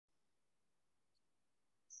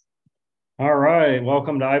All right,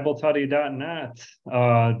 welcome to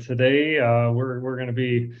ibletuddy.net. Today, we're going to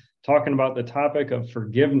be talking about the topic of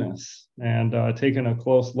forgiveness and taking a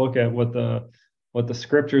close look at what the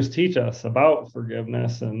scriptures teach us about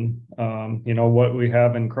forgiveness and what we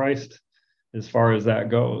have in Christ as far as that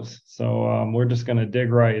goes. So we're just going to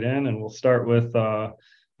dig right in, and we'll start with a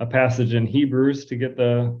passage in Hebrews to get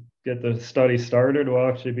the study started. We'll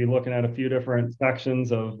actually be looking at a few different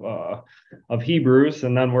sections of Hebrews,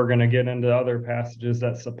 and then we're going to get into other passages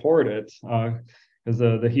that support it, because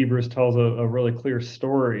the Hebrews tells a really clear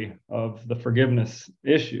story of the forgiveness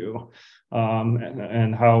issue,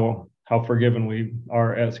 and how forgiven we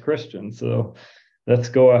are as Christians. So let's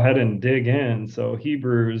go ahead and dig in. So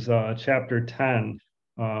Hebrews chapter 10,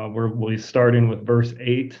 we'll be starting with verse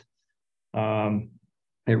 8.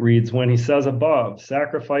 It reads, when he says above,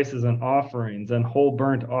 sacrifices and offerings and whole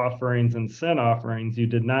burnt offerings and sin offerings you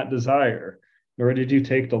did not desire, nor did you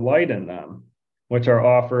take delight in them, which are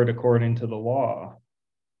offered according to the law.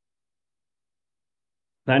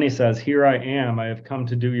 Then he says, here I am, I have come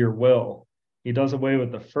to do your will. He does away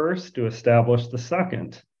with the first to establish the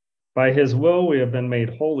second. By his will we have been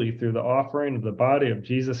made holy through the offering of the body of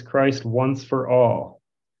Jesus Christ once for all.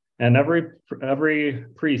 And every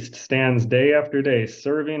priest stands day after day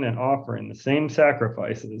serving and offering the same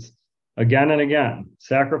sacrifices again and again,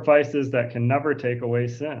 sacrifices that can never take away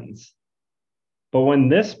sins. But when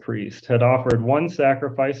this priest had offered one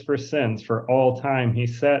sacrifice for sins for all time, he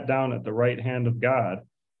sat down at the right hand of God,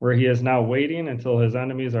 where he is now waiting until his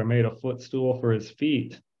enemies are made a footstool for his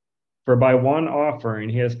feet. For by one offering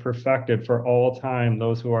he has perfected for all time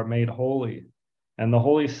those who are made holy. And the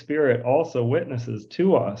Holy Spirit also witnesses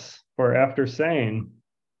to us, for after saying,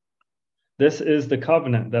 this is the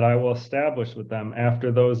covenant that I will establish with them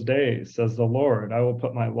after those days, says the Lord. I will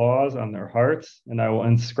put my laws on their hearts, and I will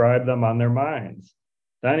inscribe them on their minds.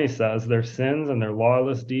 Then he says, their sins and their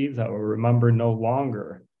lawless deeds I will remember no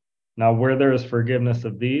longer. Now, where there is forgiveness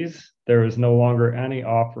of these, there is no longer any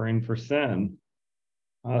offering for sin.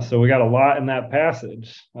 So we got a lot in that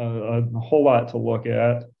passage, a whole lot to look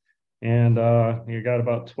at. And you got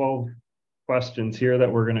about 12 questions here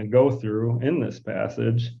that we're going to go through in this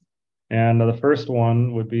passage. And the first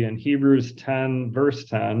one would be in Hebrews 10, verse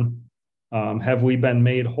 10. Have we been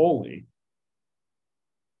made holy?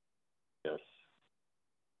 Yes.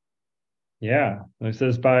 Yeah, it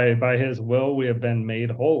says by his will we have been made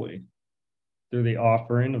holy through the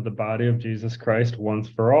offering of the body of Jesus Christ once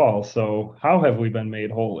for all. So how have we been made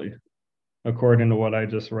holy according to what I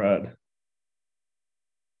just read?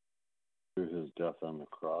 Through his death on the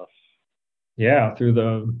cross. Yeah, through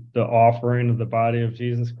the offering of the body of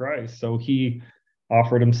Jesus Christ. So he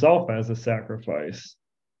offered himself as a sacrifice.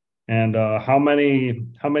 And how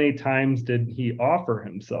many times did he offer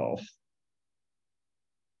himself?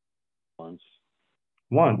 Once.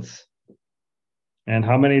 Once. And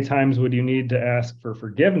how many times would you need to ask for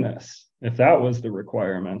forgiveness if that was the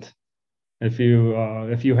requirement? If you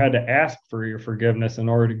had to ask for your forgiveness in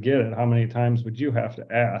order to get it, how many times would you have to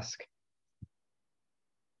ask?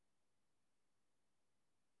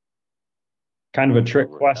 Kind of a trick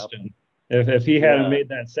Whatever happened. question. If he hadn't Yeah. made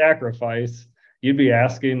that sacrifice, you'd be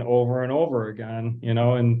asking over and over again,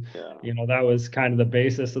 and Yeah. that was kind of the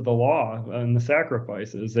basis of the law and the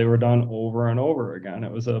sacrifices. They were done over and over again.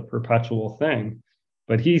 It was a perpetual thing.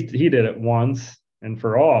 But he did it once and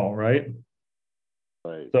for all, right?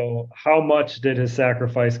 Right. So how much did his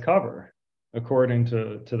sacrifice cover according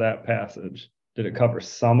to that passage? Did it cover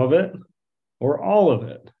some of it or all of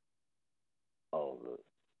it? All of it.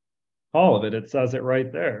 All of it. It says it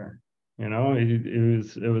right there.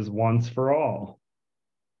 It was once for all.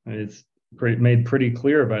 It's made pretty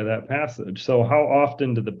clear by that passage. So how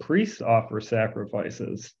often do the priests offer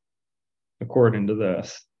sacrifices according to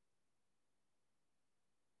this?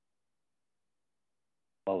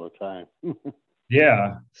 All the time.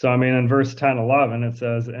 Yeah. So I mean in verse 10, 11, it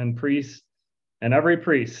says, and every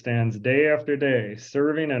priest stands day after day,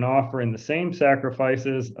 serving and offering the same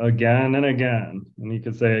sacrifices again and again. And you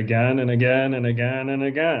could say again and again and again and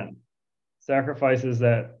again. Sacrifices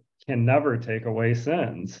that can never take away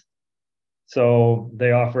sins. So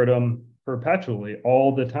they offered them perpetually,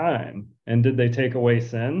 all the time. And did they take away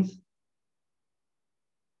sins?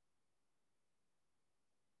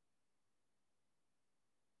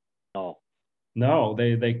 No. No,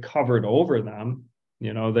 they covered over them.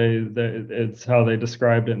 It's how they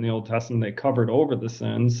described it in the Old Testament. They covered over the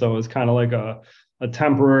sins. So it's kind of like a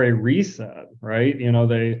temporary reset, right?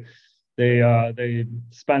 They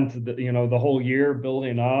spent the whole year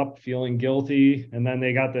building up, feeling guilty, and then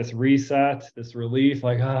they got this reset, this relief,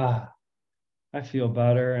 like I feel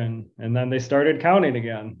better. And then they started counting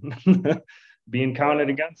again, being counted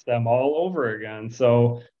against them all over again.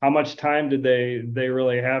 So how much time did they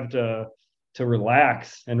really have to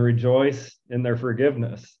relax and rejoice in their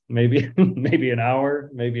forgiveness? Maybe maybe an hour,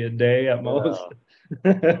 maybe a day at most.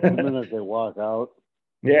 The minute they walk out.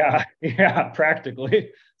 Yeah, practically.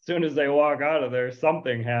 As soon as they walk out of there,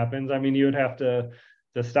 something happens. I mean, you would have to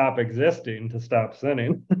stop existing to stop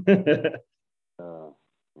sinning. Uh,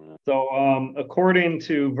 yeah. So, according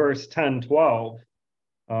to verse 10, 12,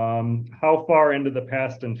 how far into the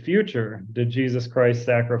past and future did Jesus Christ's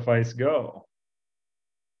sacrifice go?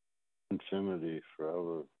 Infinity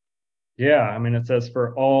forever. Yeah, I mean, it says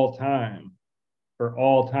for all time.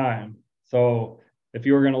 So, if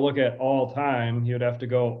you were going to look at all time, you'd have to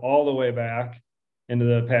go all the way back into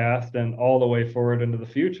the past and all the way forward into the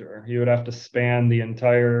future. You would have to span the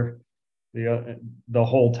entire the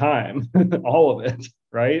whole time, all of it,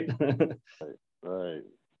 right? Right.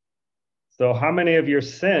 So, how many of your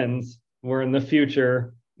sins were in the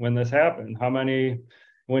future when this happened? How many,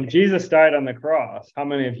 when Jesus died on the cross, how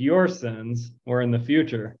many of your sins were in the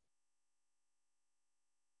future?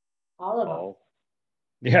 All of them. All.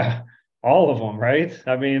 Yeah, all of them, right?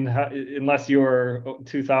 I mean, unless you were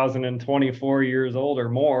 2024 years old or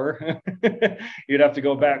more, you'd have to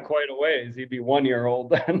go back quite a ways. He'd be 1 year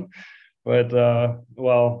old then. But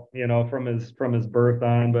well, from his birth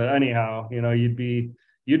on. But anyhow, you'd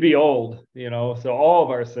be old, so all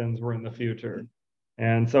of our sins were in the future.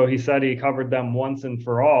 And so he said he covered them once and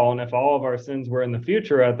for all. And if all of our sins were in the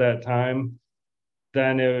future at that time,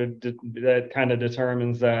 then that kind of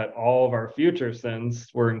determines that all of our future sins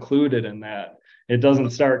were included in that. It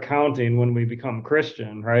doesn't start counting when we become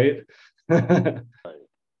Christian, right? Let's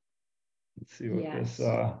see what Yes.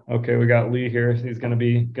 Okay, we got Lee here. He's gonna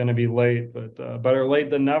be late, but better late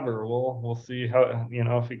than never. We'll see how,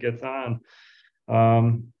 if he gets on.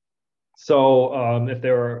 So if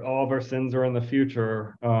there are all of our sins are in the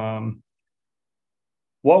future,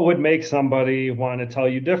 what would make somebody want to tell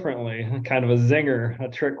you differently? Kind of a zinger, a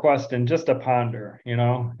trick question, just to ponder.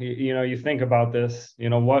 You think about this.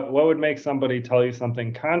 What would make somebody tell you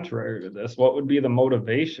something contrary to this? What would be the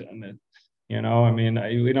motivation? I mean,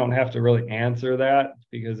 we don't have to really answer that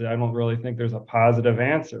because I don't really think there's a positive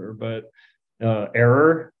answer. But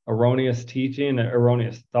error, erroneous teaching,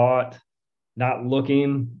 erroneous thought, not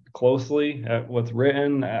looking closely at what's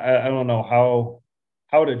written. I don't know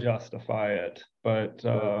how to justify it, but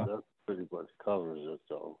That pretty much covers it,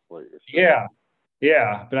 though. What you're saying.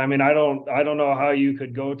 yeah. But I mean, I don't know how you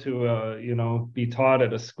could go to be taught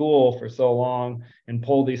at a school for so long and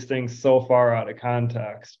pull these things so far out of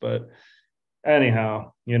context. But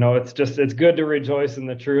anyhow, it's good to rejoice in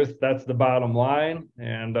the truth. That's the bottom line.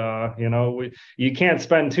 And you can't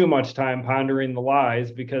spend too much time pondering the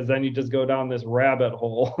lies, because then you just go down this rabbit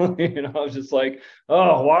hole. It's just like,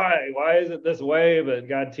 oh, why is it this way? But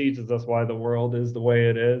God teaches us why the world is the way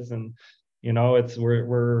it is. And it's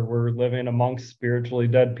we're living amongst spiritually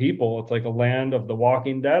dead people. It's like a land of the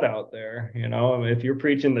walking dead out there. If you're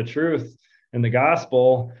preaching the truth in the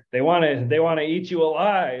gospel, they want to eat you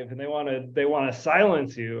alive, and they want to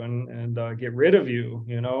silence you and get rid of you.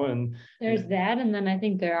 And There's that, and then I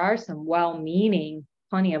think there are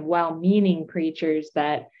plenty of well-meaning preachers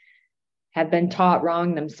that have been taught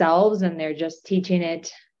wrong themselves, and they're just teaching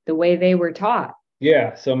it the way they were taught.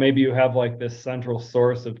 Yeah, so maybe you have like this central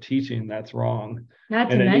source of teaching that's wrong.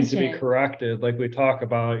 Not And to it needs to be mention, corrected, like we talk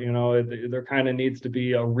about. There kind of needs to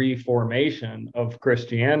be a reformation of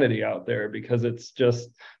Christianity out there, because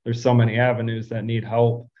there's so many avenues that need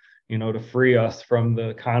help, to free us from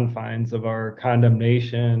the confines of our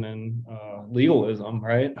condemnation and legalism,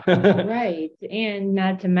 right? right. And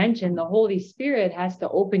not to mention, the Holy Spirit has to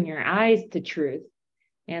open your eyes to truth.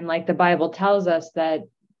 And like the Bible tells us that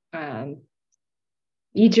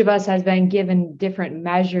each of us has been given different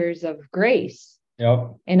measures of grace.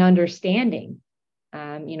 Yep. And understanding.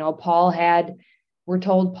 We're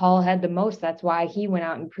told Paul had the most. That's why he went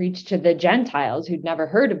out and preached to the Gentiles who'd never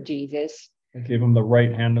heard of Jesus. It gave him the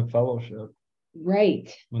right hand of fellowship.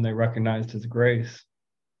 Right. When they recognized his grace.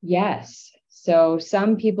 Yes. So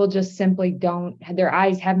some people just simply their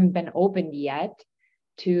eyes haven't been opened yet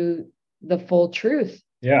to the full truth.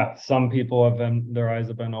 Yeah, some people their eyes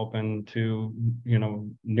have been open to,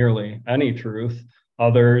 nearly any truth.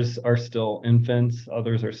 Others are still infants.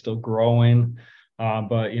 Others are still growing.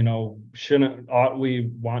 But, ought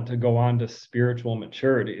we want to go on to spiritual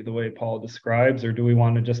maturity the way Paul describes, or do we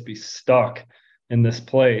want to just be stuck in this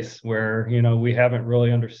place where, we haven't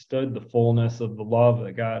really understood the fullness of the love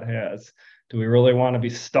that God has? Do we really want to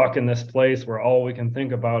be stuck in this place where all we can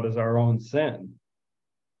think about is our own sin?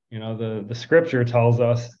 The scripture tells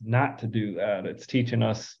us not to do that. It's teaching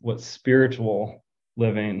us what spiritual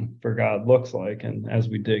living for God looks like. And as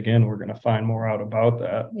we dig in, we're going to find more out about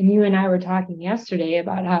that. And you and I were talking yesterday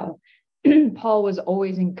about how Paul was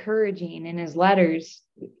always encouraging in his letters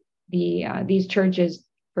these churches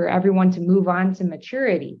for everyone to move on to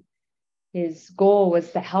maturity. His goal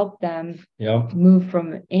was to help them move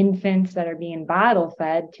from infants that are being bottle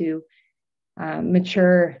fed to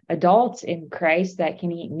mature adults in Christ that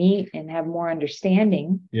can eat meat and have more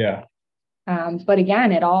understanding. Yeah. But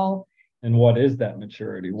again, And what is that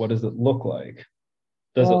maturity? What does it look like?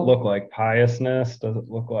 Does it look like piousness? Does it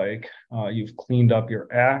look like you've cleaned up your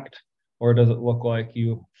act? Or does it look like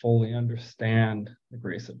you fully understand the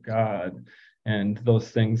grace of God? And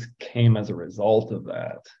those things came as a result of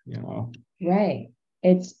that, Right.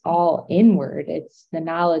 It's all inward. It's the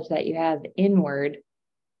knowledge that you have inward.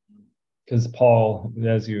 Because Paul,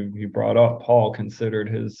 as you brought up, Paul considered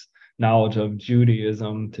his knowledge of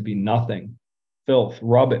Judaism to be nothing, filth,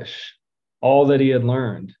 rubbish, all that he had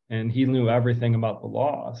learned. And he knew everything about the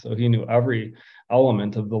law. So he knew every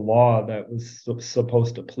element of the law that was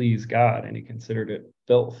supposed to please God. And he considered it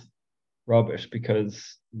filth, rubbish,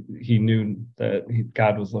 because he knew that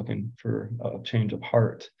God was looking for a change of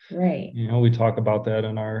heart. Right. We talk about that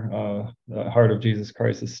in our the heart of Jesus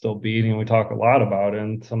Christ is still beating. We talk a lot about it,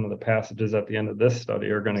 and some of the passages at the end of this study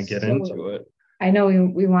are going to get into it. I know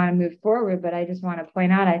we want to move forward, but I just want to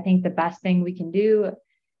point out, I think the best thing we can do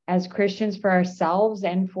as Christians for ourselves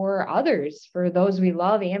and for others, for those we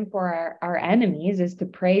love and for our enemies, is to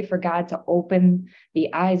pray for God to open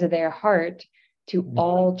the eyes of their heart to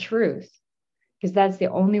all truth, because that's the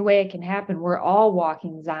only way it can happen. We're all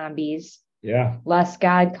walking zombies. Yeah. Lest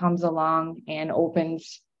God comes along and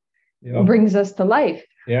brings us to life.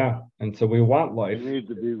 Yeah. And so we want life. We need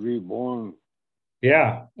to be reborn.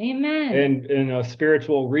 Yeah. Amen. And a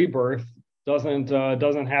spiritual rebirth doesn't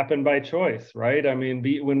happen by choice, right? I mean,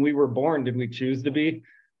 when we were born, did we choose to be?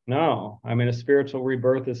 No. I mean, a spiritual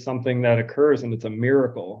rebirth is something that occurs, and it's a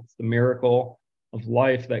miracle. It's the miracle of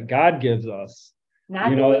life that God gives us.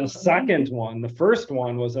 The second one, the first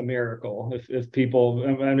one was a miracle. If people,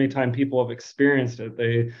 anytime people have experienced it,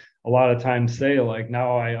 they a lot of times say, like,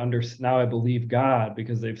 now I believe God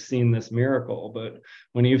because they've seen this miracle. But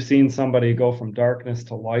when you've seen somebody go from darkness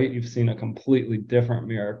to light, you've seen a completely different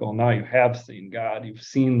miracle. Now you have seen God. You've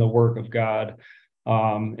seen the work of God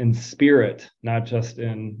in spirit, not just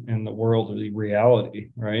in the worldly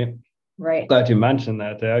reality, right? Right. Glad you mentioned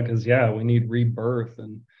that, Dad, because we need rebirth.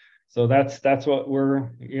 And so that's what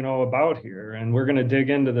we're about here, and we're going to dig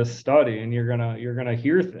into this study, and you're gonna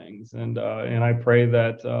hear things, and I pray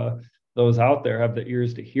that those out there have the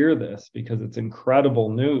ears to hear this, because it's incredible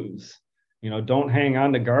news. Don't hang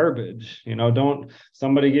on to garbage. Don't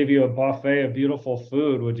somebody give you a buffet of beautiful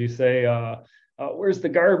food. Would you say, where's the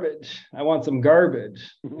garbage? I want some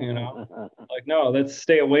garbage. Like, no, let's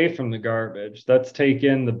stay away from the garbage. Let's take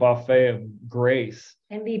in the buffet of grace.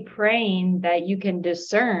 And be praying that you can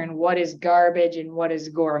discern what is garbage and what is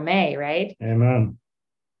gourmet, right? Amen.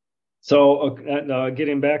 So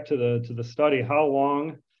getting back to the study, how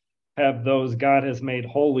long have those God has made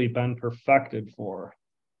holy been perfected for?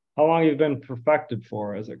 How long have you been perfected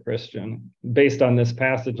for as a Christian, based on this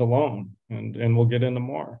passage alone? And we'll get into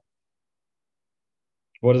more.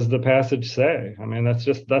 What does the passage say? I mean, let's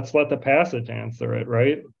let the passage answer it,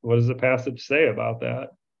 right? What does the passage say about that?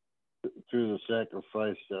 Through the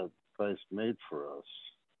sacrifice that Christ made for us.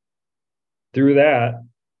 Through that,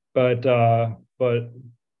 but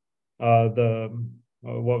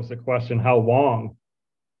what was the question? How long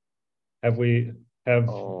have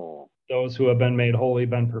those who have been made holy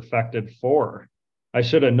been perfected for? I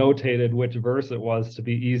should have notated which verse it was to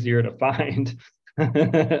be easier to find.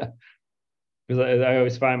 Because I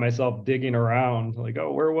always find myself digging around, like,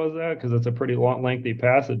 oh, where was that? Because it's a pretty long, lengthy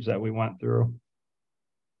passage that we went through.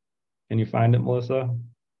 Can you find it, Melissa?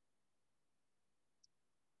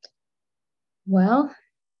 Well,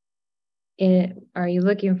 are you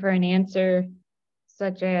looking for an answer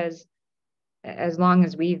such as long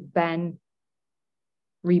as we've been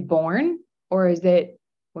reborn, or is it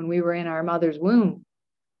when we were in our mother's womb?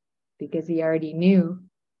 Because he already knew.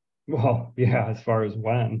 Well, yeah, as far as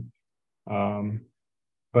when.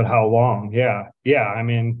 But how long? Yeah. I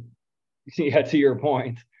mean, to your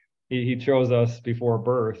point, he chose us before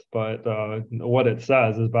birth, but what it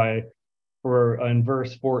says is in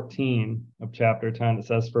verse 14 of chapter 10, it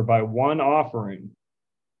says, for by one offering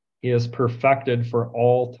he has perfected for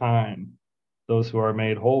all time those who are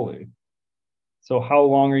made holy. So how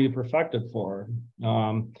long are you perfected for?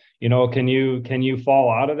 Can you fall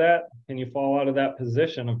out of that? Can you fall out of that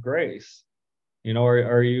position of grace? You know,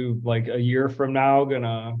 are you like a year from now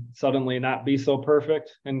gonna suddenly not be so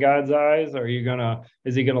perfect in God's eyes?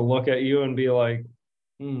 Is he gonna look at you and be like,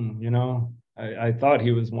 you know, I thought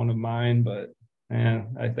he was one of mine, but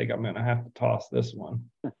man, I think I'm gonna have to toss this one.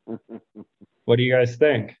 What do you guys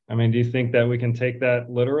think? I mean, do you think that we can take that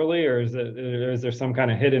literally, or is there some kind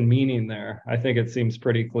of hidden meaning there? I think it seems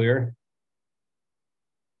pretty clear.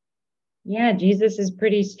 Yeah, Jesus is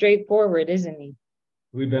pretty straightforward, isn't he?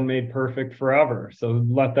 We've been made perfect forever. So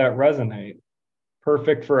let that resonate.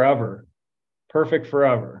 Perfect forever. Perfect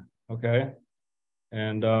forever. Okay.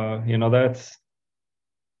 And you know, that's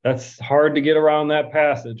hard to get around that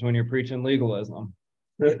passage when you're preaching legalism.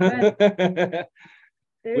 We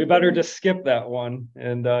better just skip that one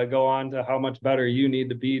and go on to how much better you need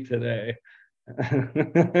to be today.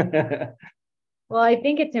 Well, I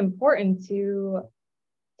think it's important to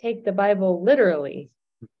take the Bible literally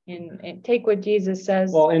and take what Jesus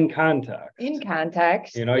says. Well, in context. In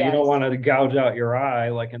context. You know, yes. You don't want to gouge out your eye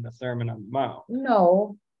like in the Sermon on the Mount.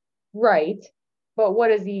 No, right. But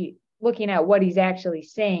what is he looking at? What he's actually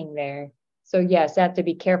saying there? So yes, have to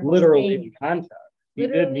be careful. Literally in context. He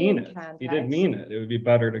Literally did mean in it. context. He did mean it. It would be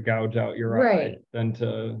better to gouge out your Right. eye than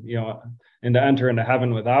to, you know, and to enter into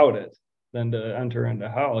heaven without it than to enter into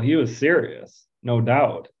hell. He was serious, no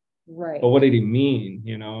doubt. Right. But what did he mean?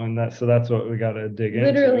 You know, and that's what we got to dig into.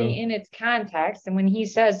 Literally in its context. And when he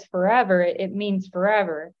says forever, it means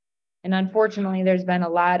forever. And unfortunately, there's been a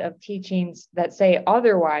lot of teachings that say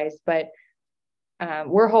otherwise, but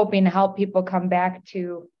we're hoping to help people come back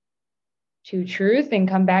to truth and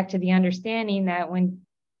come back to the understanding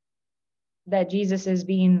that Jesus is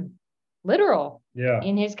being literal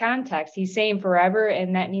in his context. He's saying forever,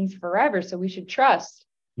 and that means forever. So we should trust.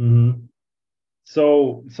 Mm-hmm.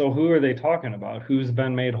 So who are they talking about? Who's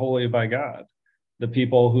been made holy by God? The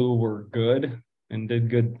people who were good and did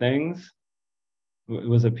good things?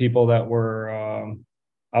 Was it people that were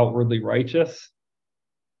outwardly righteous?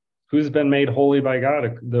 Who's been made holy by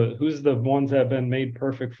God? Who's the ones that have been made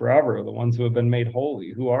perfect forever? The ones who have been made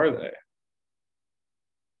holy? Who are they?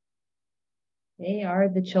 They are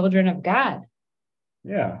the children of God.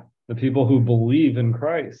 Yeah, the people who believe in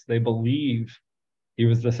Christ. They believe he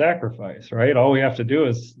was the sacrifice, right? All we have to do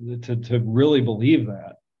is to really believe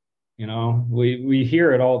that. You know, we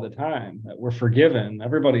hear it all the time that we're forgiven.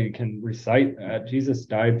 Everybody can recite that. Jesus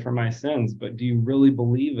died for my sins, but do you really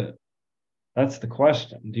believe it? That's the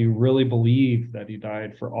question. Do you really believe that he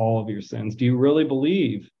died for all of your sins? Do you really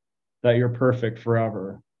believe that you're perfect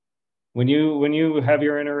forever? When you have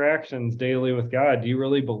your interactions daily with God, do you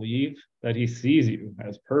really believe that he sees you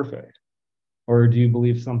as perfect? Or do you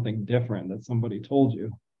believe something different that somebody told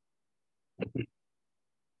you?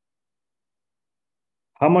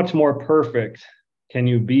 How much more perfect can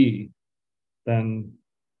you be than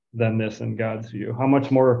this in God's view? How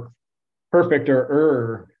much more perfect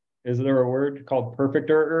or is there a word called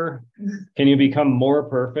perfect or? Can you become more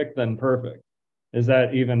perfect than perfect? Is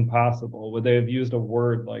that even possible? Would they have used a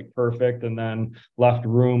word like perfect and then left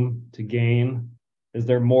room to gain? Is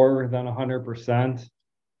there more than 100%?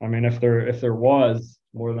 I mean, if there was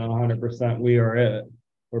more than 100%, we are it.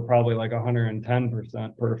 We're probably like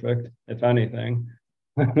 110% perfect, if anything.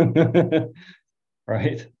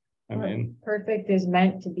 Right? I mean, perfect is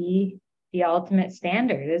meant to be the ultimate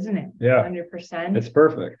standard, isn't it? Yeah. 100%. It's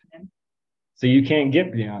perfect. So you can't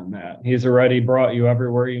get beyond that. He's already brought you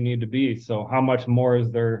everywhere you need to be. So how much more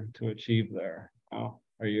is there to achieve there?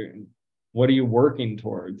 What are you working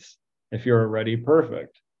towards if you're already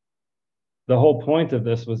perfect? The whole point of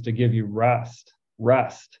this was to give you rest,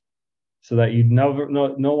 so that you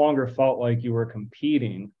no longer felt like you were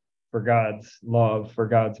competing for God's love, for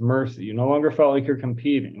God's mercy. You no longer felt like you're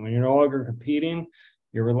competing. When you're no longer competing,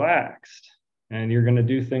 you're relaxed and you're going to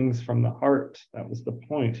do things from the heart. That was the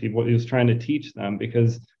point. What he was trying to teach them,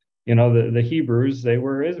 because you know the Hebrews, they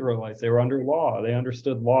were Israelites. They were under law. They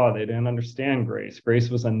understood law. They didn't understand grace. Grace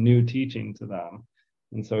was a new teaching to them.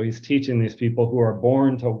 And so he's teaching these people who are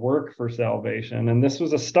born to work for salvation. And this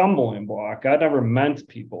was a stumbling block. God never meant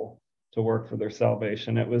people to work for their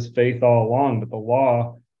salvation. It was faith all along, but the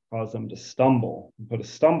law caused them to stumble, put a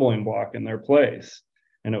stumbling block in their place.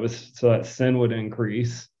 And it was so that sin would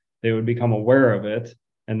increase, they would become aware of it,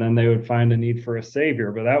 and then they would find a need for a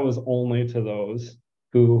savior. But that was only to those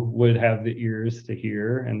who would have the ears to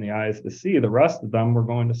hear and the eyes to see. The rest of them were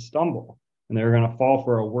going to stumble, and they were going to fall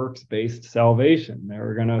for a works-based salvation. They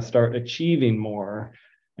were going to start achieving more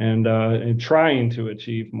and trying to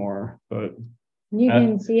achieve more. But you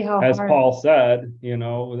can see how, as Paul said,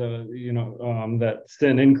 that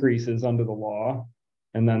sin increases under the law,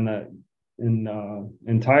 and then that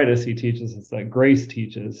in Titus he teaches us that grace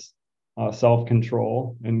teaches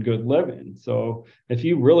self-control and good living. So if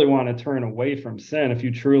you really want to turn away from sin, if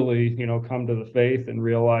you truly, come to the faith and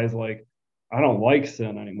realize like, I don't like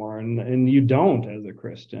sin anymore, and you don't as a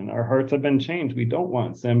Christian, our hearts have been changed. We don't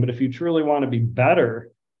want sin, but if you truly want to be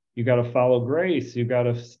better, you got to follow grace. You got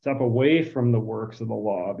to step away from the works of the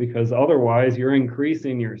law, because otherwise you're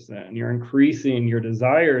increasing your sin. You're increasing your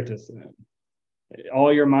desire to sin.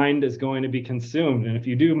 All your mind is going to be consumed. And if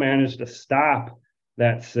you do manage to stop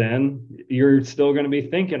that sin, you're still going to be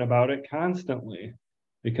thinking about it constantly,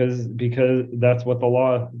 because that's what the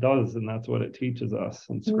law does, and that's what it teaches us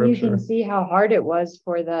in Scripture. You can see how hard it was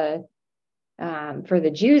for the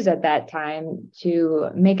Jews at that time to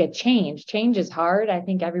make a change. Change is hard. I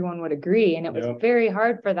think everyone would agree. And it was very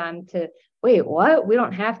hard for them to, wait, what? We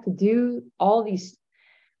don't have to do all these,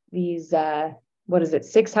 what is it,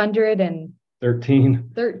 613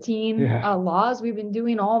 laws we've been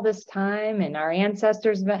doing all this time and our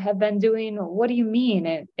ancestors have been doing. What do you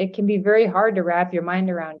mean? It can be very hard to wrap your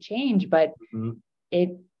mind around change, but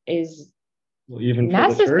it is even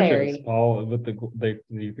necessary. For the churches, Paul, with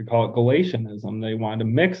you could call it Galatianism. They wanted to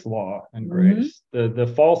mix law and grace.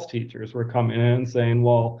 The false teachers were coming in saying,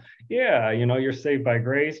 well, yeah, you're saved by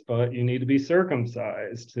grace, but you need to be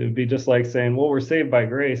circumcised. To be just like saying, well, we're saved by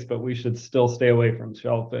grace, but we should still stay away from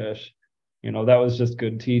shellfish. That was just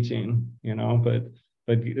good teaching, but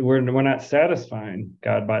we're not satisfying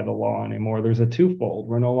God by the law anymore. There's a twofold.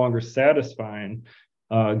 We're no longer satisfying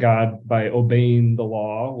God by obeying the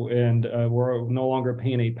law, and we're no longer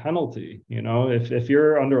paying a penalty. If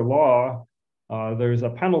you're under law, there's a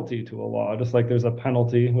penalty to a law, just like there's a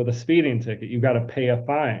penalty with a speeding ticket. You got to pay a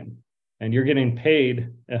fine, and you're getting paid.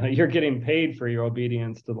 You're getting paid for your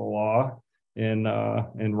obedience to the law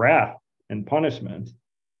in wrath and punishment.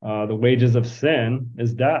 The wages of sin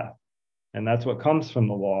is death, and that's what comes from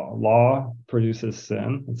the law. Law produces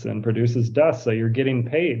sin, and sin produces death. So you're getting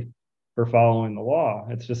paid for following the law.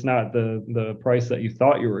 It's just not the price that you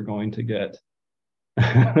thought you were going to get.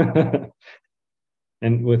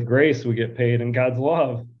 And with grace, we get paid in God's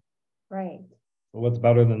love. Right. So what's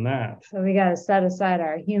better than that? So we got to set aside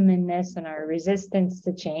our humanness and our resistance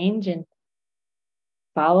to change and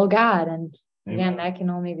follow God. And again, that can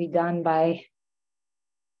only be done by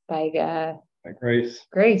grace.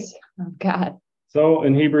 Grace of God. So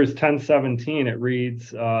in Hebrews 10:17, it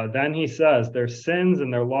reads, then he says, their sins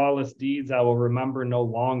and their lawless deeds I will remember no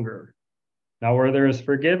longer. Now, where there is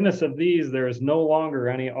forgiveness of these, there is no longer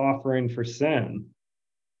any offering for sin.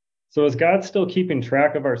 So is God still keeping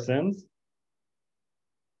track of our sins?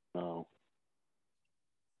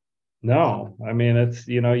 No. I mean, it's,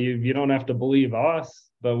 you don't have to believe us,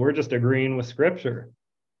 but we're just agreeing with Scripture.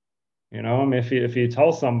 I mean, if you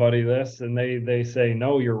tell somebody this and they say,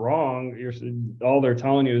 no, you're wrong, all they're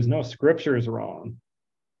telling you is, no, Scripture is wrong.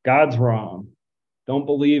 God's wrong. Don't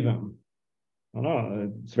believe him. Well,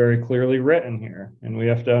 no, it's very clearly written here. And we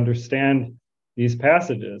have to understand these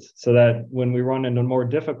passages so that when we run into more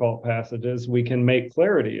difficult passages, we can make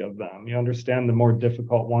clarity of them. You understand the more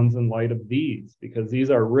difficult ones in light of these, because these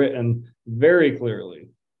are written very clearly.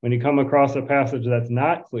 When you come across a passage that's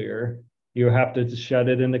not clear, you have to shed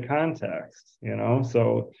it into context,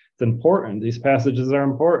 so it's important. These passages are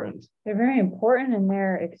important. They're very important, and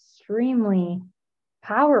they're extremely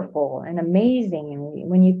powerful and amazing. And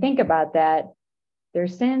when you think about that, their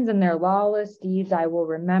sins and their lawless deeds I will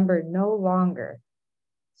remember no longer.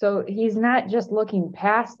 So he's not just looking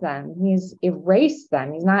past them, he's erased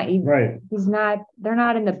them. He's not even they're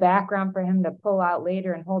not in the background for him to pull out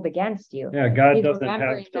later and hold against you. Yeah, God doesn't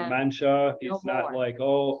have dementia. He's not like,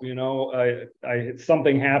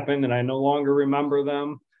 something happened and I no longer remember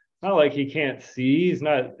them. Not like he can't see. He's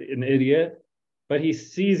not an idiot, but he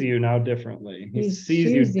sees you now differently. He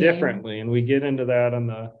sees you differently. And we get into that on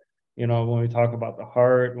the, when we talk about the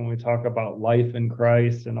heart, when we talk about life in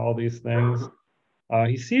Christ and all these things.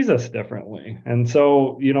 He sees us differently. And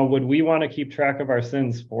so, would we want to keep track of our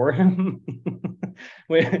sins for him?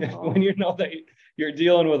 when you know that you're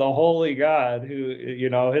dealing with a holy God who,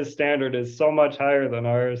 his standard is so much higher than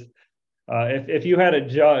ours. If you had a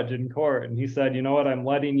judge in court and he said, you know what, I'm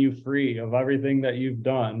letting you free of everything that you've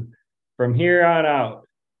done from here on out,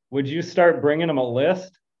 would you start bringing him a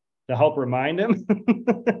list to help remind him?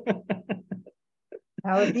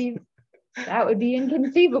 That would be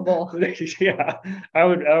inconceivable. Yeah, I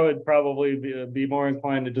would probably be more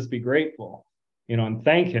inclined to just be grateful, and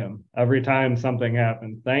thank him every time something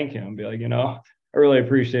happened. Thank him, be like, I really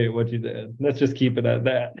appreciate what you did. Let's just keep it at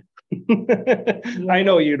that. Yeah. I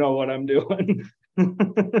know you know what I'm doing.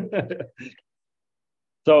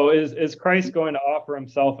 So is Christ going to offer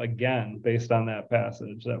himself again based on that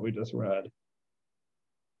passage that we just read?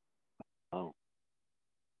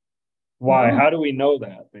 Why? No. How do we know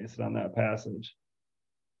that based on that passage?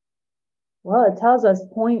 Well, it tells us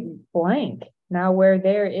point blank. Now, where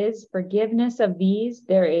there is forgiveness of these,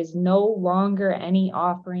 there is no longer any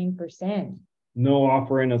offering for sin. No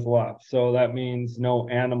offering is left. So that means no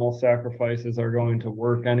animal sacrifices are going to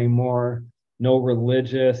work anymore. No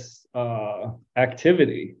religious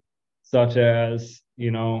activity, such as,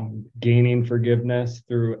 gaining forgiveness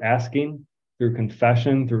through asking, through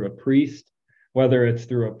confession, through a priest, whether it's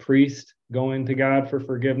through a priest going to God for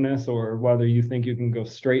forgiveness or whether you think you can go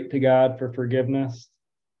straight to God for forgiveness.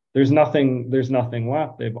 There's nothing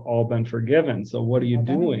left. They've all been forgiven. So what are you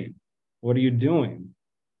doing? What are you doing?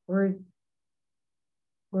 We're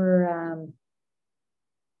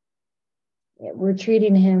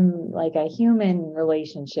treating him like a human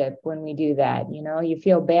relationship when we do that. You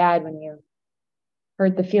feel bad when you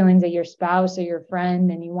hurt the feelings of your spouse or your friend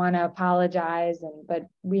and you want to apologize, but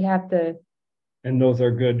we have to. And those are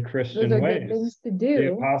good Christian ways. Good things to do.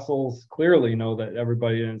 The apostles clearly know that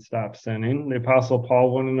everybody didn't stop sinning. The apostle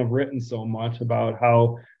Paul wouldn't have written so much about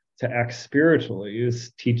how to act spiritually. He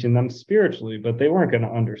was teaching them spiritually, but they weren't going to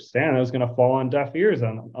understand. It was going to fall on deaf ears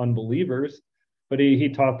on unbelievers. But he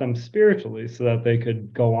taught them spiritually so that they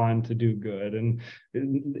could go on to do good. And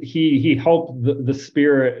he helped the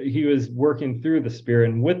Spirit. He was working through the Spirit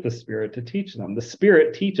and with the Spirit to teach them. The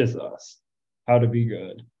Spirit teaches us how to be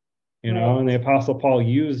good. And the apostle Paul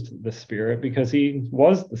used the Spirit because he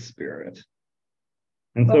was the Spirit.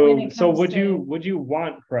 And so would you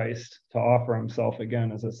want Christ to offer himself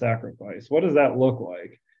again as a sacrifice? What does that look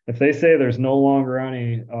like? If they say there's no longer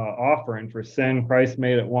any offering for sin, Christ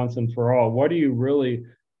made it once and for all. What are you really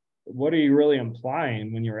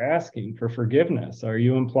implying when you're asking for forgiveness? Are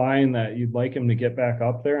you implying that you'd like him to get back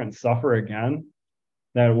up there and suffer again?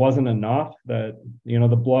 That it wasn't enough? That,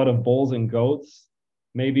 the blood of bulls and goats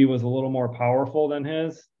maybe was a little more powerful than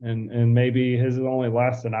his, and maybe his only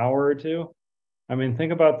lasts an hour or two? I mean,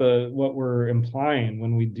 think about what we're implying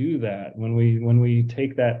when we do that, when we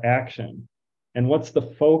take that action. And what's the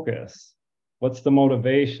focus? What's the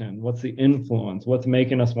motivation? What's the influence? What's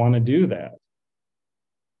making us want to do that?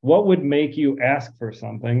 What would make you ask for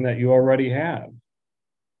something that you already have?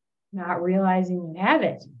 Not realizing you have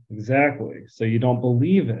it. Exactly. So you don't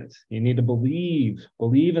believe it. You need to believe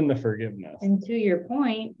in the forgiveness. And to your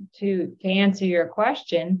point, to answer your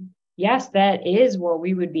question, yes, that is what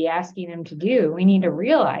we would be asking him to do. We need to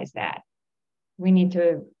realize that. We need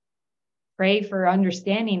to pray for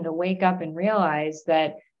understanding to wake up and realize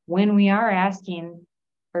that when we are asking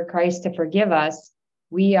for Christ to forgive us,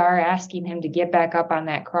 we are asking him to get back up on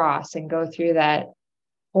that cross and go through that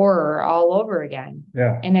horror all over again.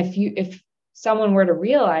 Yeah. And if someone were to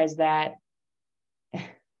realize that,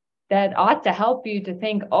 that ought to help you to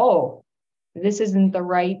think, oh, this isn't the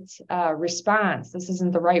right response. This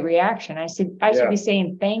isn't the right reaction. I should be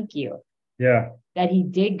saying thank you. Yeah. That he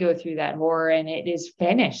did go through that horror and it is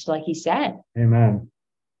finished, like he said. Amen.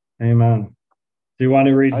 Do you want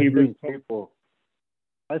to read Hebrews?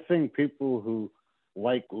 I think people who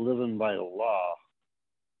like living by the law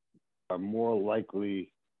are more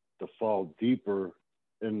likely to fall deeper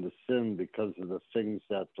into sin because of the things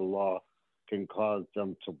that the law can cause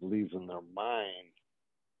them to believe in their mind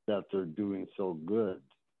that they're doing so good.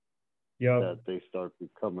 That they start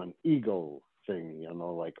becoming ego thing,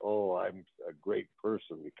 like, oh, I'm a great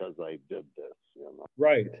person because I did this,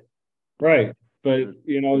 Right. But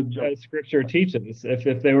as scripture teaches,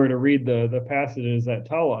 if they were to read the passages that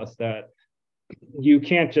tell us that you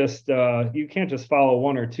can't just follow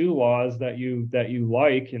one or two laws that you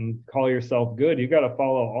like and call yourself good. You got to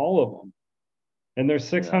follow all of them. And there's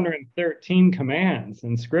 613 commands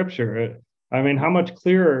in scripture. I mean, how much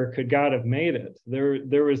clearer could God have made it?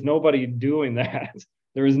 There was nobody doing that.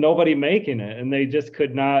 There was nobody making it, and they just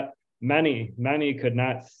could not. Many could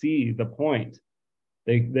not see the point.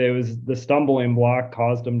 There was the stumbling block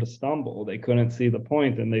caused them to stumble. They couldn't see the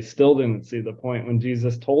point, and they still didn't see the point when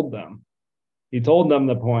Jesus told them. He told them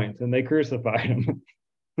the point, and they crucified him.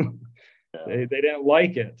 They didn't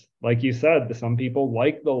like it. Like you said, some people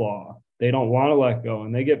like the law. They don't want to let go,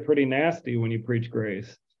 and they get pretty nasty when you preach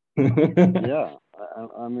grace. Yeah,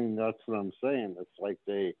 I mean, that's what I'm saying. It's like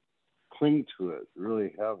they cling to it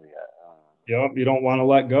really heavy. You don't want to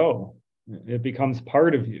let go. It becomes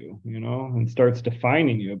part of you, and starts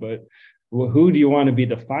defining you. But who do you want to be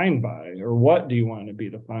defined by, or what do you want to be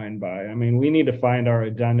defined by? I mean, we need to find our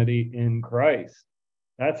identity in Christ.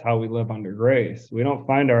 That's how we live under grace. We don't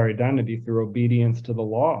find our identity through obedience to the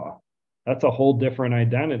law. That's a whole different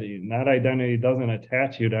identity, and that identity doesn't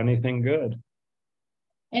attach you to anything good.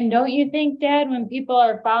 And don't you think, Dad, when people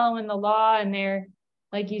are following the law and they're,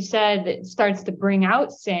 like you said, it starts to bring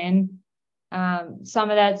out sin, Some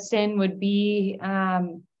of that sin would be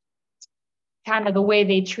kind of the way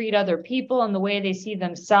they treat other people and the way they see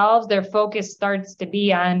themselves. Their focus starts to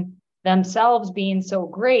be on themselves being so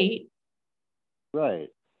great. Right.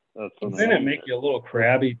 That's what Doesn't it make you a little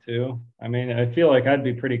crabby too? I mean, I feel like I'd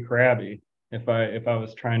be pretty crabby if I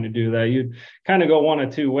was trying to do that. You'd kind of go one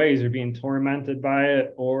of two ways. You're being tormented by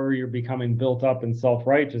it, or you're becoming built up in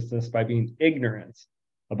self-righteousness by being ignorant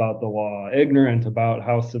about the law, ignorant about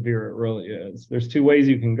how severe it really is. There's two ways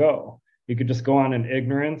you can go. You could just go on in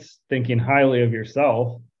ignorance, thinking highly of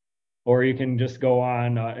yourself, or you can just go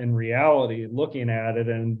on in reality, looking at it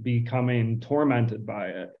and becoming tormented by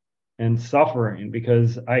it and suffering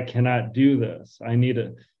because I cannot do this. I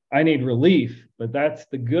need relief, but that's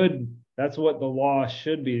what the law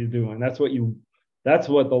should be doing. That's what you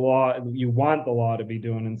want the law to be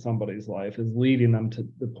doing in somebody's life, is leading them to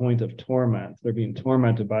the point of torment. They're being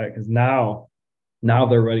tormented by it because now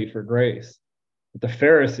they're ready for grace. But the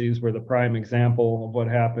Pharisees were the prime example of what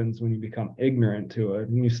happens when you become ignorant to it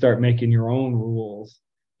and you start making your own rules.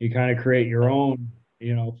 You kind of create your own,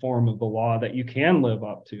 form of the law that you can live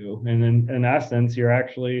up to. And in essence, you're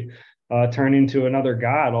actually turning to another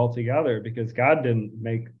God altogether, because God didn't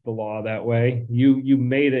make the law that way. You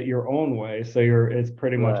made it your own way. So it's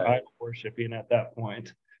pretty much idol worshiping at that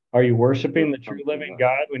point. Are you worshiping the true living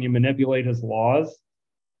God when you manipulate his laws?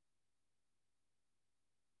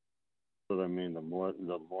 But I mean, the more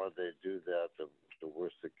they do that, the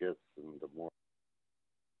worse it gets, and the more.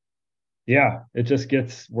 Yeah, it just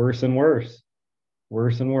gets worse and worse.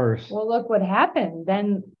 Worse and worse. Well, look what happened.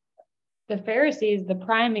 Then the Pharisees, the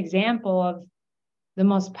prime example of the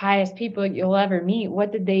most pious people you'll ever meet,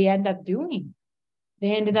 what did they end up doing?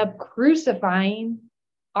 They ended up crucifying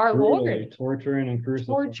our Lord. Torturing and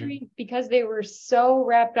crucifying. Torturing, because they were so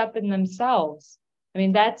wrapped up in themselves. I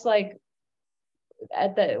mean, that's like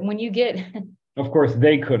when you get. Of course,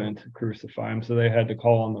 they couldn't crucify him, so they had to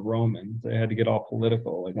call on the Romans. They had to get all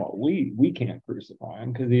political. Like, well, we can't crucify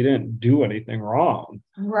him because he didn't do anything wrong.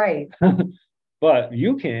 Right. But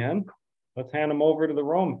you can. Let's hand him over to the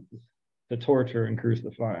Romans to torture and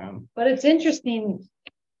crucify him. But it's interesting,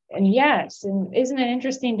 and yes, and isn't it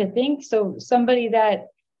interesting to think? So somebody that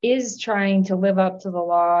is trying to live up to the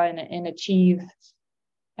law and achieve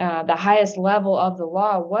the highest level of the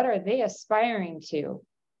law, what are they aspiring to?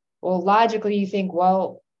 Well, logically, you think,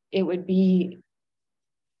 well, it would be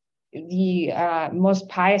the most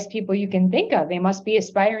pious people you can think of. They must be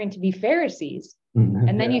aspiring to be Pharisees.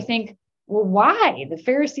 And then you think, well, why? The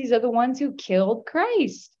Pharisees are the ones who killed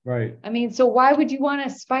Christ. Right. I mean, so why would you want to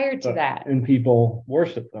aspire to that? And people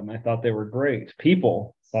worshiped them. They thought they were great.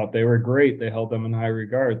 People thought they were great. They held them in high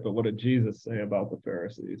regard. But what did Jesus say about the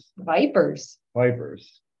Pharisees? Vipers.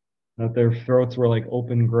 That their throats were like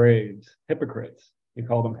open graves. Hypocrites. He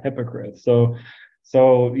called them hypocrites. So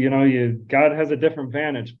God has a different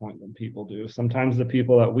vantage point than people do. Sometimes the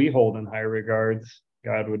people that we hold in high regards,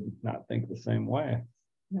 God would not think the same way.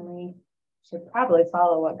 We should probably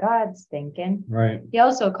follow what God's thinking. Right. He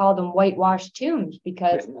also called them whitewashed tombs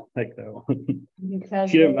because like that one.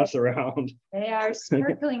 Because he didn't mess around. They are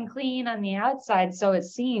sparkling clean on the outside, so it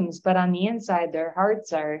seems, but on the inside, their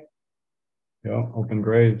hearts are open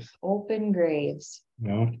graves. Open graves.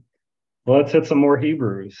 Well, let's hit some more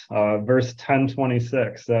Hebrews. Verse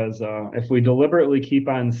 10:26 says, if we deliberately keep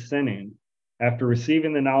on sinning after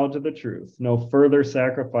receiving the knowledge of the truth, no further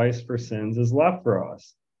sacrifice for sins is left for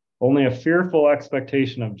us. Only a fearful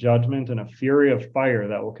expectation of judgment and a fury of fire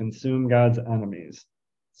that will consume God's enemies.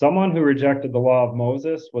 Someone who rejected the law of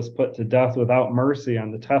Moses was put to death without mercy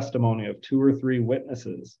on the testimony of 2 or 3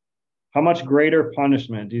 witnesses. How much greater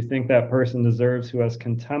punishment do you think that person deserves who has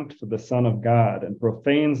contempt for the Son of God and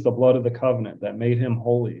profanes the blood of the covenant that made him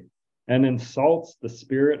holy and insults the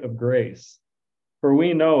Spirit of grace? For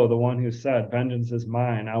we know the one who said, vengeance is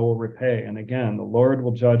mine, I will repay. And again, the Lord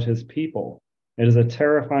will judge his people. It is a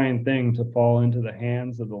terrifying thing to fall into the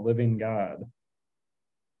hands of the living God.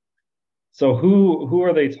 So who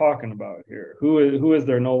are they talking about here? Who is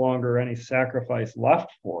there no longer any sacrifice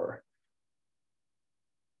left for?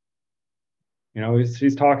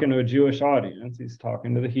 He's talking to a Jewish audience. He's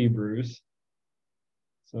talking to the Hebrews.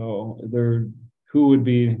 So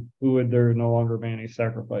who would there no longer be any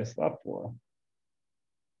sacrifice left for?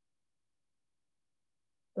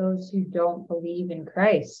 Those who don't believe in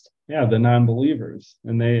Christ. Yeah, the non-believers.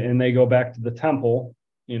 And they go back to the temple,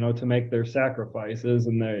 to make their sacrifices,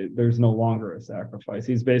 and there's no longer a sacrifice.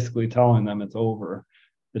 He's basically telling them it's over.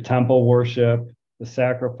 The temple worship, the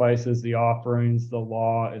sacrifices, the offerings, the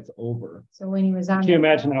law, it's over. So when he was on, can you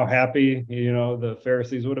imagine how happy, the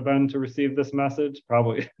Pharisees would have been to receive this message?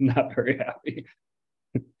 Probably not very happy.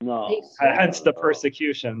 No. Hence the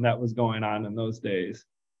persecution that was going on in those days.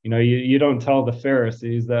 You don't tell the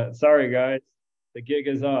Pharisees that, sorry guys, the gig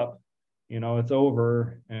is up, it's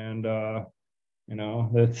over, and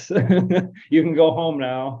it's you can go home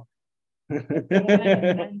now. They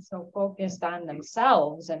hadn't been so focused on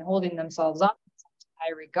themselves and holding themselves up in such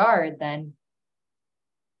high regard, then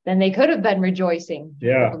they could have been rejoicing,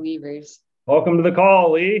 Yeah. the believers. Welcome to the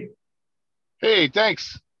call, Lee. Hey,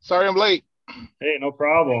 thanks. Sorry I'm late. Hey, no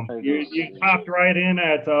problem. You popped right in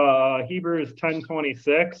at Hebrews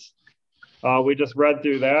 10:26. We just read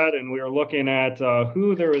through that, and we were looking at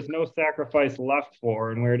who there is no sacrifice left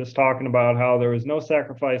for, and we were just talking about how there was no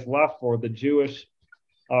sacrifice left for the Jewish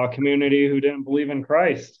community who didn't believe in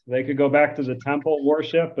Christ. They could go back to the temple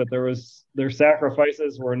worship, but their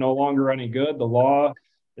sacrifices were no longer any good. The law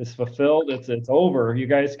is fulfilled. It's over. You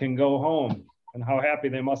guys can go home. And how happy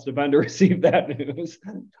they must have been to receive that news.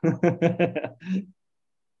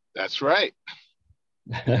 That's right.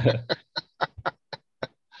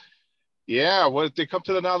 Yeah, well, if they come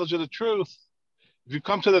to the knowledge of the truth, if you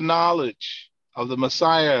come to the knowledge of the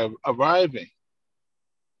Messiah arriving,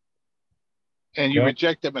 and you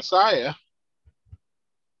reject the Messiah,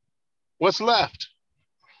 what's left?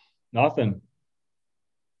 Nothing.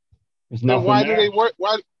 There's Then nothing. why there. do they work?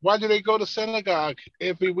 Why do they go to synagogue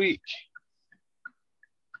every week?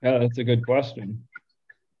 Yeah, that's a good question.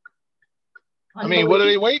 I mean, what are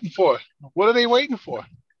they waiting for? What are they waiting for?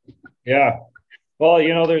 Yeah. Well,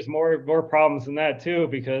 there's more problems than that too,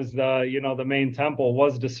 because the main temple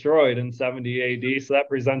was destroyed in 70 AD, so that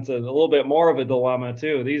presents a little bit more of a dilemma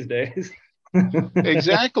too these days.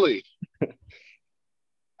 Exactly.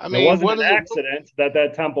 I mean, it wasn't an accident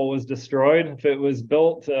that temple was destroyed. If it was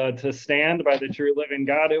built to stand by the true living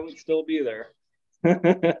God, it would still be there.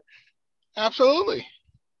 Absolutely.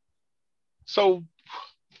 So,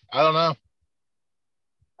 I don't know.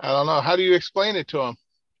 How do you explain it to them?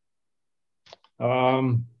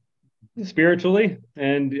 Spiritually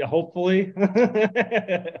and hopefully.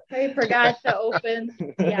 Pray for God to open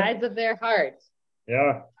the eyes of their hearts.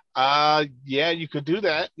 Yeah. Yeah, you could do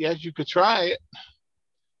that. Yes, you could try it.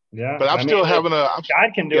 Yeah. But God can do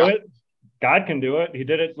it. God can do it. He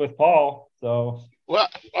did it with Paul. So. Well,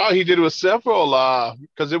 he did it with several,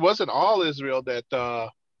 because it wasn't all Israel that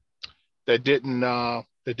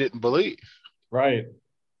didn't believe. Right.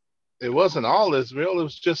 It wasn't all Israel. It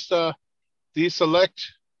was just these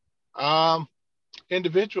select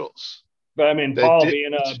individuals. But I mean, Paul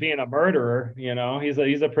being a murderer,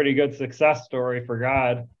 he's a pretty good success story for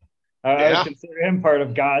God. I would consider him part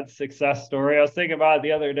of God's success story. I was thinking about it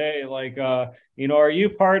the other day, like, are you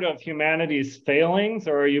part of humanity's failings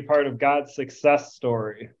or are you part of God's success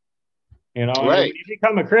story? Right. When you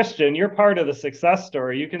become a Christian, you're part of the success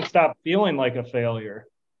story. You can stop feeling like a failure.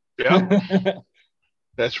 Yeah,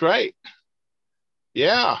 that's right.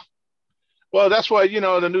 Yeah. Well, that's why, in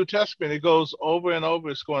the New Testament, it goes over and over.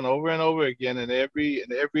 It's going over and over again in every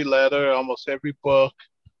letter, almost every book,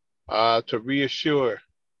 to reassure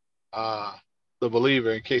the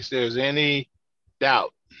believer in case there's any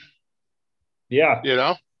doubt. Yeah.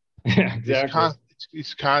 Exactly.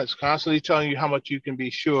 It's constantly telling you how much you can be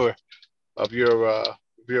sure of your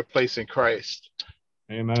place in Christ.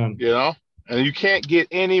 Amen. And you can't get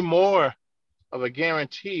any more of a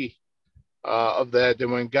guarantee of that than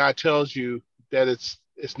when God tells you that it's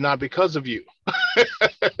not because of you.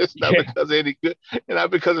 It's not because of any good,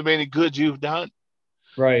 not because of any good you've done.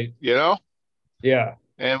 Right. Yeah.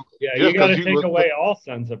 And you got to take away all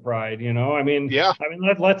sense of pride, I mean,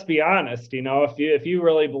 let's be honest, if you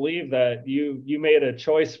really believe that you made a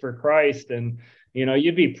choice for Christ and,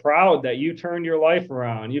 you'd be proud that you turned your life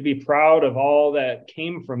around. You'd be proud of all that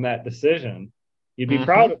came from that decision. You'd be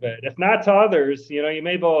proud of it. If not to others, you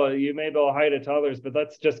may be able to hide it to others, but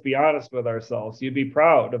let's just be honest with ourselves. You'd be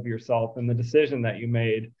proud of yourself and the decision that you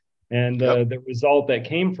made and the result that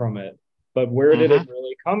came from it. But where did it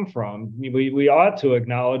really come from? We ought to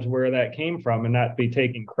acknowledge where that came from and not be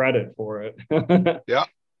taking credit for it.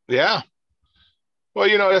 Yeah. Well,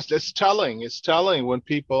 it's telling. It's telling when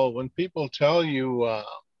people tell you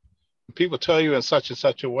in such and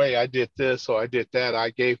such a way, I did this or I did that,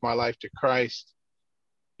 I gave my life to Christ.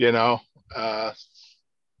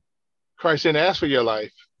 Christ didn't ask for your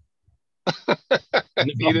life.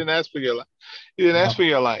 He didn't ask for your life. He didn't ask for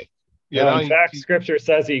your life. In fact, Scripture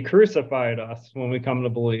says He crucified us when we come to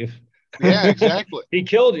believe. Yeah, exactly. He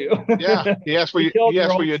killed you. Yeah, He asked for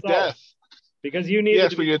your death because you needed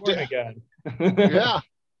to be born again.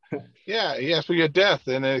 Yeah, He asked for your death,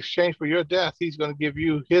 and in exchange for your death, He's going to give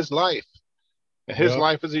you His life, and His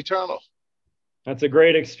life is eternal. That's a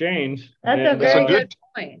great exchange. That's a very good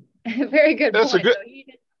point. Very good That's a point. good. So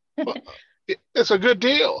he Well, it's a good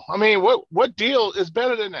deal. I mean, what deal is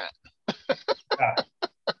better than that? Yeah.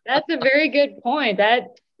 That's a very good point. That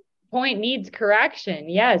point needs correction.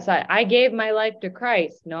 Yes, I gave my life to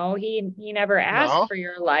Christ. No, he never asked No, for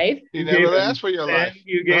your life. you You gave never him asked for your sin, life.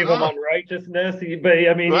 you gave him Uh-uh. unrighteousness. But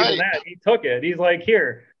I mean, even Right, that, he took it. He's like,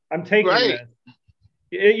 here, I'm taking right, this.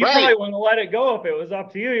 You right. probably wouldn't let it go if it was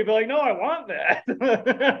up to you. You'd be like, no, I want that.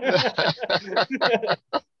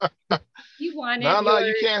 You wanted No, your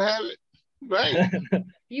you can't have it. Right.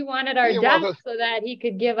 you wanted our You death want so that he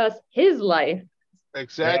could give us his life. Yeah,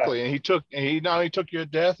 exactly. And he not only took your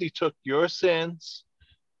death, he took your sins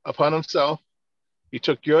upon himself. He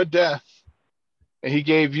took your death and he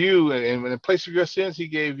gave you, and in place of your sins, he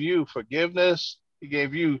gave you forgiveness. He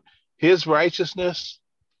gave you his righteousness.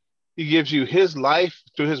 He gives you his life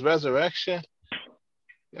through his resurrection.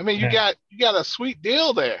 I mean, man. you got a sweet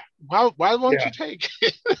deal there. Why won't Yeah, you take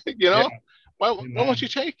it? You yeah. know, why won't Amen. you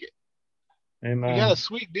take it? You got a Amen.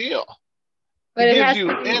 sweet deal. He But it gives has you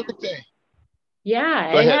to be, everything.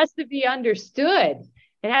 yeah, Go it ahead. has to be understood.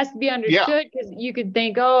 It has to be Yeah, understood because you could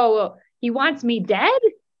think, oh, well, he wants me dead.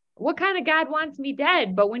 What kind of God wants me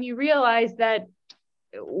dead? But when you realize that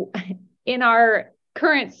in our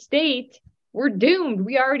current state, we're doomed.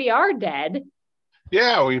 We already are dead.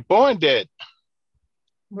 yeah. We're born dead.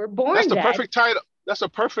 We're That's born the dead. perfect title. That's a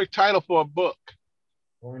perfect title for a book.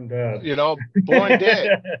 Born dead. You know, born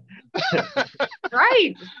dead.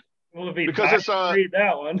 Right. Well, it'd be Because time it's to read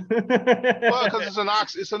that one. because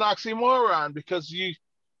it's an oxymoron because you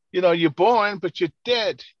know you're born but you're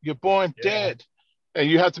dead. You're born Yeah, dead, and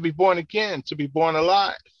you have to be born again to be born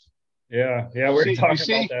alive. yeah, yeah. We were You talking about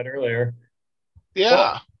see, that earlier. Well,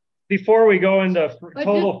 yeah. before we go into But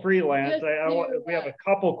total freelance, just to we have a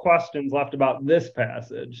couple questions left about this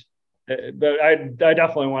passage. But I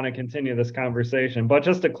definitely want to continue this conversation. But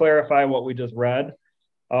just to clarify what we just read,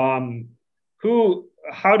 um,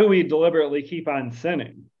 how do we deliberately keep on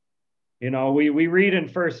sinning? You know, we read in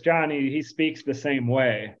First John, he speaks the same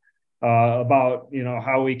way about, you know,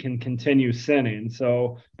 how we can continue sinning.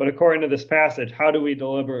 So, but according to this passage, how do we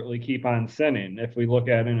deliberately keep on sinning if we look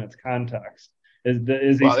at it in its context?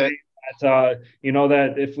 Is he Well, it, saying that, you know,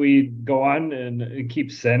 that if we go on and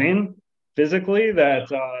keep sinning physically, that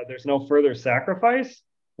there's no further sacrifice?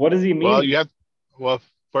 What does he well, mean? well,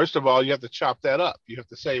 first of all, you have to chop that up. You have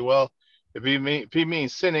to say, well, if he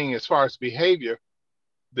means sinning as far as behavior,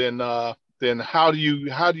 then how do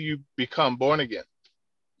you become born again?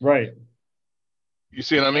 Right. You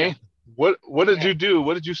see what I yeah, mean? What did yeah, you do?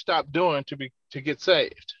 What did you stop doing to get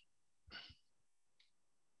saved?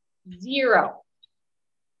 zero.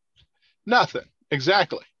 Nothing.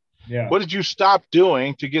 Exactly. Yeah. What did you stop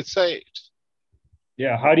doing to get saved?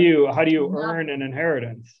 Yeah. How do you earn Nothing. an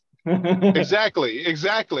inheritance? Exactly.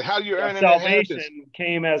 Exactly. How do you earn an inheritance? Salvation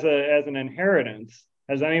came as an inheritance.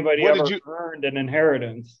 Has anybody What did ever you earned an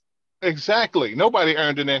inheritance? exactly? Nobody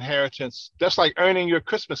earned an inheritance. That's like earning your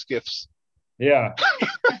Christmas gifts. Yeah.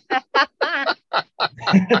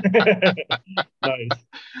 Nice.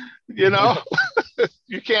 You know,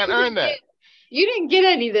 you can't You earn didn't that. get you didn't get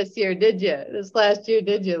any this year, did you? This last year,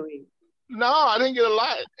 did you, Lee? No, I didn't get a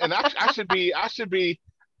lot, and I should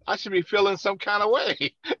be feeling some kind of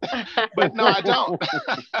way, but no, I don't.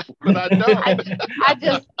 But I don't. I I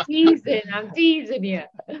just teasing. I'm teasing you.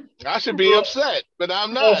 I should be Well, upset, but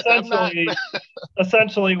I'm well, not. I'm not.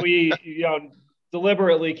 essentially, we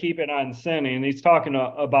deliberately keep it on sinning. He's talking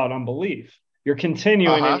about unbelief. You're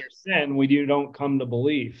continuing in Uh-huh. your sin when you don't come to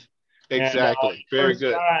belief. And Exactly. Very First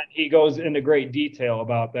good. John, he goes into great detail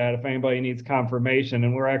about that. If anybody needs confirmation,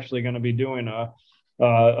 and we're actually going to be doing a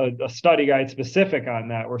study guide specific on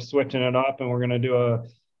that. We're switching it up, and we're going to do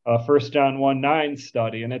a First John 1:9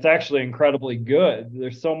 study, and it's actually incredibly good.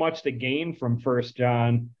 There's so much to gain from First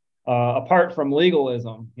John, apart from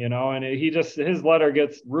legalism, you know. And his letter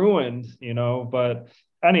gets ruined, you know. But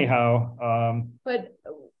anyhow, But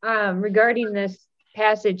regarding this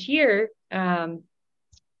passage here,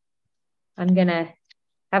 I'm gonna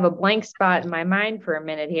have a blank spot in my mind for a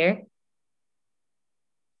minute here.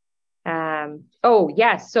 Oh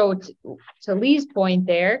yes, so to Lee's point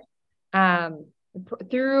there,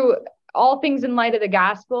 through all things in light of the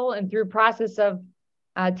gospel and through process of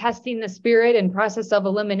testing the spirit and process of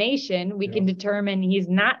elimination, we can determine he's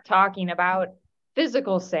not talking about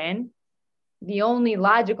physical sin. The only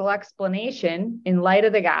logical explanation in light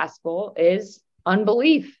of the gospel is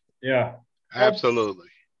unbelief. yeah, That's Absolutely.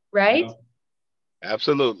 right. yeah.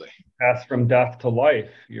 Absolutely. Pass from death to life.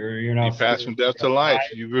 You're now You pass from death to life.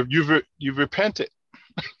 alive. You've repented.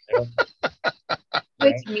 Yeah.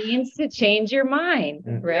 which means to change your mind,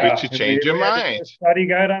 right? Yeah, Which you change your we had to do mind. a study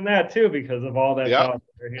guide on that too because of all that's Yep. out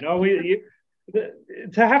there. You know,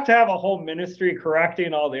 to have a whole ministry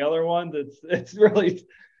correcting all the other ones, it's really,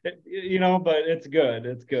 you know, but it's good.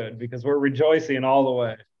 It's good because we're rejoicing all the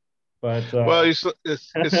way. But Well, it's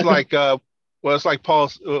like well, it's like Paul.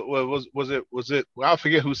 Was it? Well, I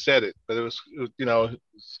forget who said it, but it was, you know,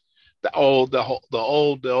 the old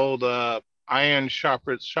iron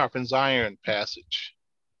sharpens iron passage.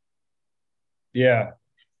 yeah,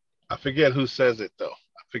 I forget who says it though.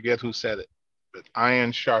 I forget who said it, but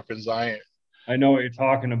iron sharpens iron. I know what you're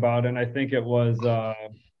talking about, and I think it was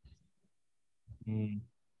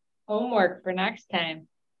Homework for next time.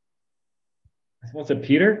 was it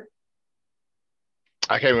Peter?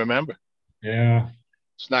 I can't remember. Yeah.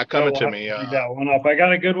 It's not coming We'll to have me. dig that one up. I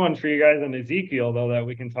got a good one for you guys on Ezekiel though that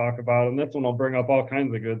we can talk about, and this one will bring up all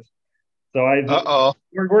kinds of goods. So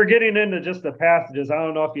we're getting into just the passages. I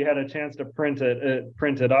don't know if you had a chance to print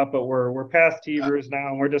it up, but we're past Hebrews now,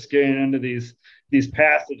 and we're just getting into these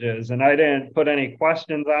passages. And I didn't put any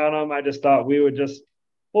questions on them. I just thought we'll just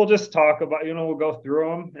talk about, you know, we'll go through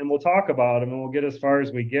them and we'll talk about them and we'll get as far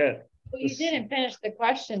as we get. Well, you didn't finish the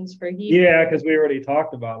questions for Hebrews. Yeah, because we already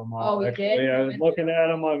talked about them all. Oh, we did? Yeah, I was looking at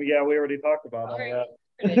them. Yeah, we already talked about all right.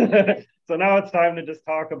 that. So now it's time to just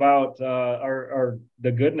talk about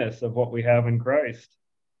the goodness of what we have in Christ.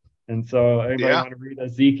 And so anybody want to read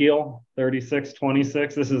Ezekiel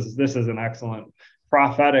 36:26? This is an excellent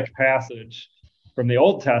prophetic passage from the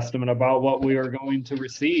Old Testament about what we are going to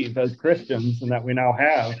receive as Christians and that we now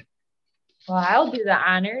have. Well, I'll do the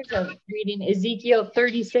honors of reading Ezekiel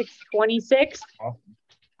 36:26.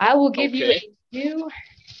 I will give you a new.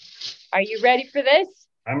 Are you ready for this?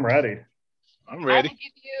 I'm ready. I will give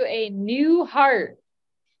you a new heart,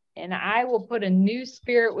 and I will put a new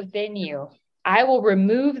spirit within you. I will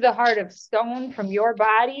remove the heart of stone from your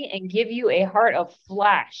body and give you a heart of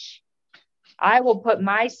flesh. I will put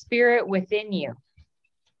my spirit within you.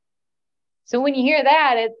 So when you hear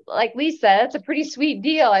that, it's like Lisa, that's a pretty sweet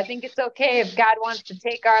deal. I think it's okay if God wants to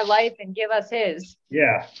take our life and give us his.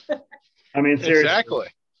 Yeah. I mean, seriously. Exactly.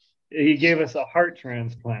 He gave us a heart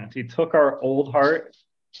transplant. He took our old heart,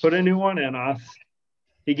 put a new one in us.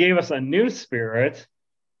 He gave us a new spirit,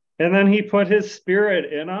 and then he put his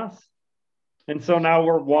spirit in us. And so now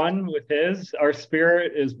we're one with his. Our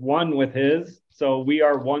spirit is one with his. So we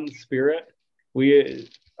are one spirit.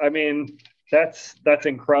 That's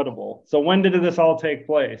incredible. So when did this all take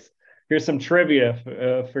place? Here's some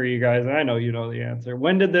trivia for you guys. I know you know the answer.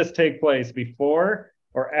 When did this take place? Before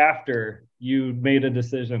or after you made a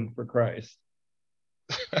decision for Christ?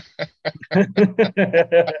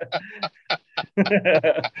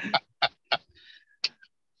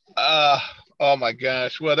 Oh my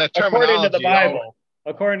gosh. Well, that terminology.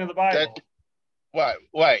 According to the Bible.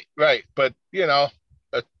 Right. But you know,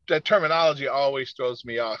 that terminology always throws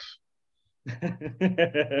me off.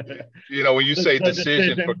 You know, when you say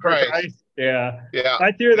decision for Christ. Yeah. Yeah.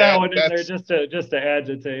 I threw that one in there just to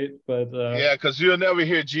agitate, but yeah, because you'll never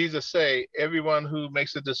hear Jesus say, "Everyone who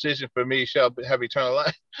makes a decision for me shall have eternal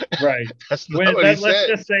life." Right. That's not what he said. Let's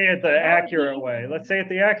just say it the accurate way. Let's say it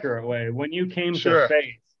the accurate way. When you came to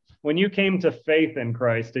faith in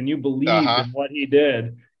Christ and you believed in what he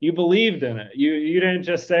did, you believed in it. You didn't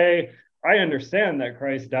just say, I understand that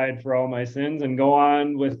Christ died for all my sins and go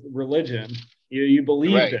on with religion. You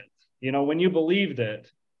believed it. You know, when you believed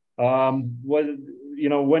it, when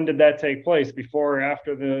did that take place? Before or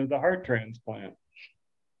after the heart transplant?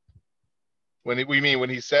 When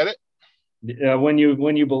he said it? When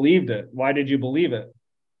you believed it. Why did you believe it?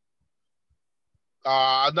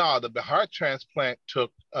 No, the heart transplant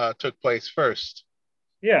took place first.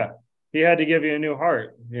 Yeah. He had to give you a new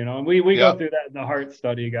heart, you know, and we go through that in the heart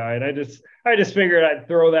study guide. I just figured I'd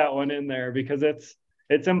throw that one in there because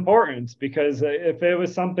it's important, because if it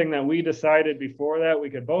was something that we decided before that, we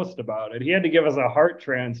could boast about it. He had to give us a heart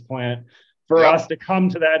transplant for us to come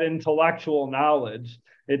to that intellectual knowledge.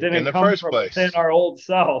 It didn't come from within our old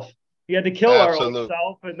self. He had to kill our old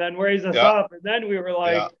self and then raise us up. And then we were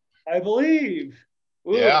like, I believe.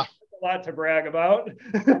 Ooh, yeah. A lot to brag about.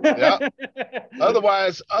 Yeah.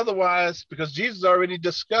 Otherwise, because Jesus already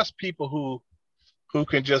discussed people who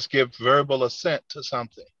can just give verbal assent to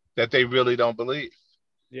something that they really don't believe.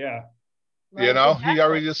 Yeah. You know, he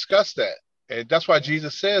already discussed that. And that's why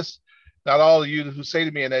Jesus says, not all of you who say to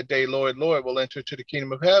me in that day, Lord, Lord, will enter to the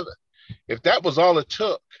kingdom of heaven. If that was all it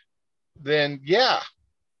took, then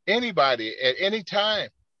anybody at any time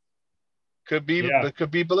could be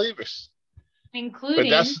believers.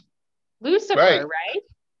 Including Lucifer, right?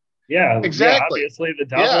 Yeah, exactly. Yeah, obviously, the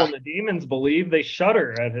devil and the demons believe. They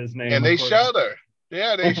shudder at his name. And they shudder.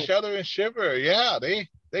 Yeah, they shudder and shiver. Yeah,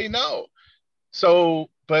 they know. So,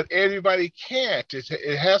 but everybody can't.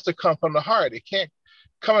 It has to come from the heart. It can't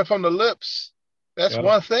coming from the lips. That's Yep.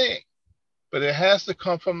 one thing, but it has to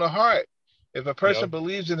come from the heart. If a person Yep.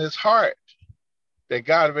 believes in his heart that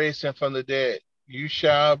God raised him from the dead, you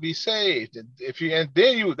shall be saved. And if you, and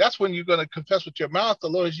then you, that's when you're going to confess with your mouth the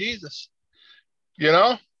Lord Jesus. You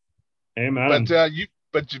know, but Amen.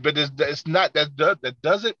 but it's not that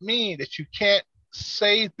doesn't mean that you can't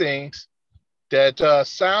say things that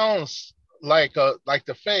sounds like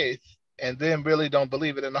the faith, and then really don't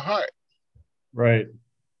believe it in the heart. Right.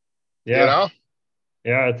 You Yeah. know,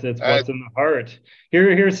 Yeah, it's uh, what's in the heart.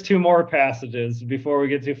 Here's two more passages before we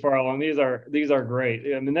get too far along. These are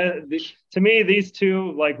great. I mean, to me, these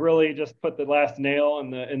two like really just put the last nail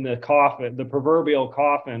in the coffin, the proverbial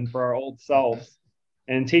coffin for our old selves,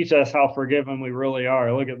 and teach us how forgiven we really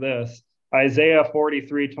are. Look at this, Isaiah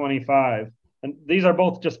 43:25. And these are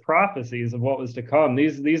both just prophecies of what was to come.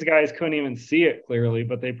 These guys couldn't even see it clearly,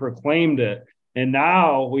 but they proclaimed it. And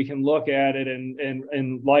now we can look at it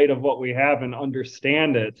in light of what we have and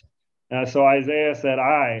understand it. So Isaiah said,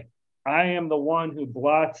 I am the one who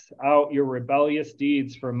blots out your rebellious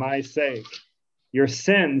deeds for my sake. Your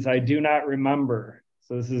sins I do not remember.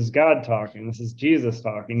 So this is God talking. This is Jesus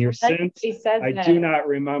talking. Your sins I do not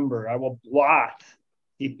remember. I will blot.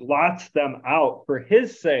 He blots them out for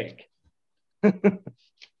his sake. I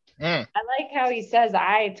like how he says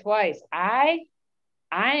I twice. I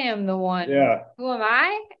am the one. Yeah. Who am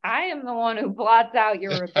I? I am the one who blots out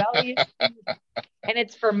your rebellious deeds. And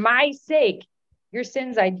it's for my sake. Your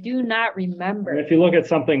sins I do not remember. And if you look at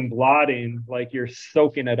something blotting, like you're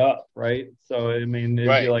soaking it up, right? So I mean, it'd be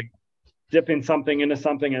right. like dipping something into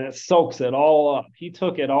something and it soaks it all up. He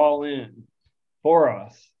took it all in for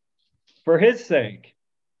us, for his sake.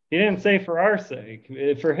 He didn't say for our sake,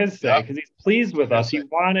 for his sake, Yeah. because he's pleased with us. He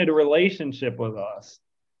Sake. wanted a relationship with us.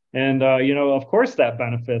 And, of course that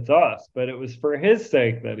benefits us, but it was for his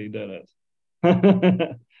sake that he did it.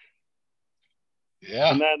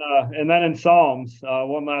 Yeah. And then in Psalms,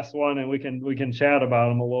 one last one, and we can chat about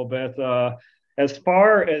them a little bit. As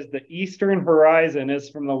far as the eastern horizon is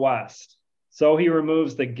from the west, so he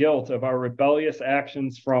removes the guilt of our rebellious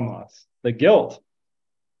actions from us. The guilt.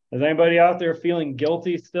 Is anybody out there feeling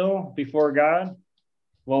guilty still before God?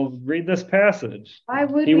 Well, read this passage. Why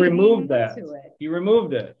would he we removed be that? into it? He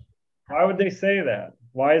removed it. Why would they say that?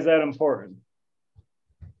 Why is that important?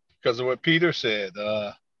 Because of what Peter said.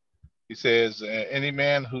 He says, any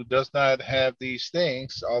man who does not have these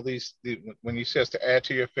things, all these, when he says to add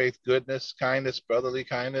to your faith goodness, kindness, brotherly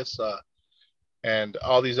kindness, and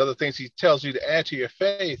all these other things he tells you to add to your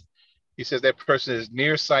faith, he says that person is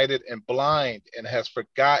nearsighted and blind and has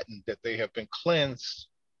forgotten that they have been cleansed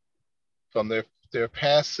from their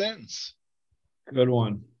past sins. Good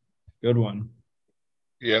one. Good one.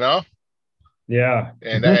 You know? Yeah.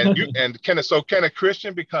 And can a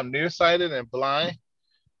Christian become nearsighted and blind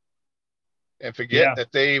and forget Yeah.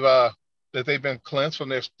 that they've been cleansed from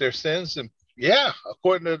their sins? And yeah,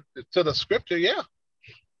 according to the scripture, yeah.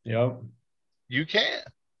 Yep. You can.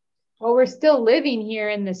 Well, we're still living here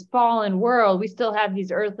in this fallen world. We still have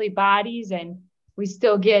these earthly bodies and we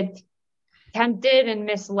still get tempted and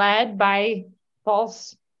misled by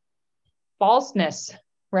falseness,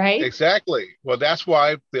 right? Exactly. Well, that's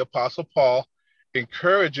why the Apostle Paul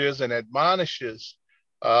encourages and admonishes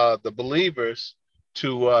the believers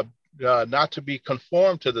to not to be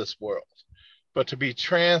conformed to this world, but to be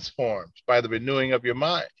transformed by the renewing of your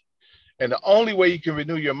mind. And the only way you can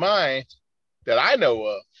renew your mind that I know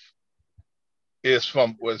of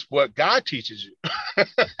was what God teaches you.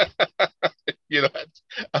 You know,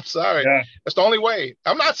 I'm sorry. Yeah. That's the only way.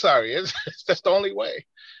 I'm not sorry. That's the only way.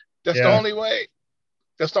 That's the only way.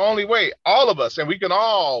 That's the only way. All of us, and we can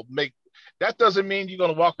all make. That doesn't mean you're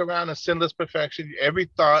going to walk around in sinless perfection. Every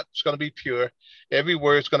thought is going to be pure. Every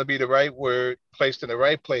word is going to be the right word, placed in the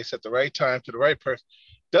right place at the right time to the right person.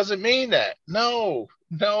 Doesn't mean that. No.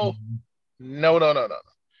 The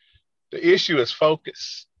issue is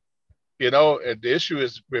focus. And the issue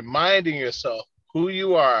is reminding yourself who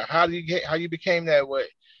you are, how you became that way,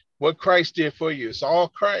 what Christ did for you. It's all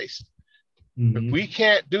Christ. Mm-hmm. If we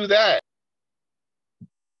can't do that,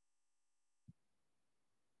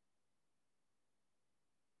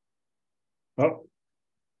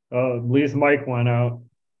 Lee's mic went out.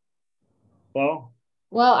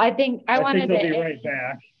 Well, I think I wanted think to he'll be right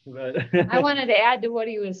back. But I wanted to add to what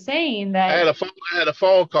he was saying that I had a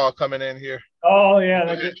phone call coming in here. Oh yeah,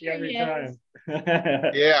 that gets you every time.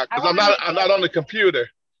 Yeah, because I'm not on the computer.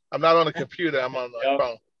 I'm not on the computer. I'm on the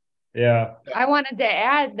phone. Yeah. I wanted to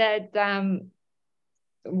add that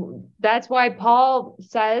that's why Paul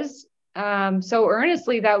says so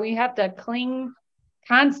earnestly that we have to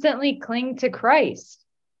constantly cling to Christ.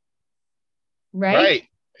 Right?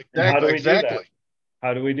 And how do we do that? Exactly.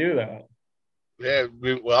 How do we do that? Yeah,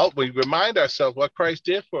 we remind ourselves what Christ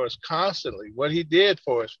did for us constantly, what he did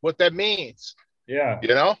for us, what that means, Yeah.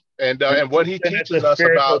 and what he teaches it's a us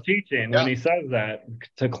spiritual about. teaching Yeah. when he says that,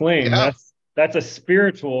 to cling. Yeah. That's a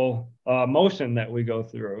spiritual motion that we go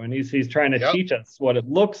through, and he's trying to Yep. teach us what it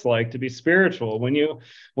looks like to be spiritual. When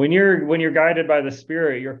you're guided by the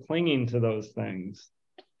Spirit, you're clinging to those things.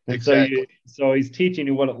 And Exactly. so he's teaching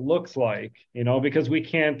you what it looks like, because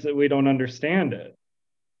we don't understand it.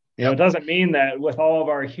 Yep. It doesn't mean that with all of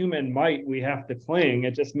our human might we have to cling.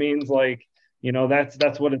 It just means like,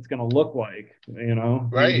 that's what it's going to look like.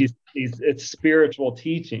 Right. It's spiritual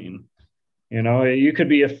teaching. You could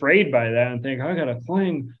be afraid by that and think, I gotta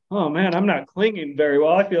cling. Oh man, I'm not clinging very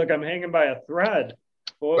well. I feel like I'm hanging by a thread.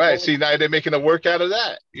 Right. See, now they're making a work out of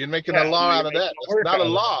that. You're making a law out of that. That's not a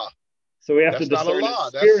law. So we have to That's not a discern law.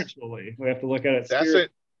 it spiritually. We have to look at it That's spiritually.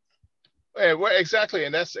 it. Yeah, well, exactly.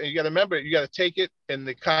 And you got to remember, you got to take it in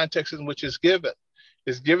the context in which it's given.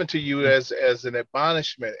 It's given to you as an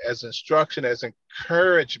admonishment, as instruction, as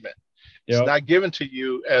encouragement. It's Yep. not given to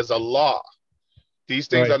you as a law. These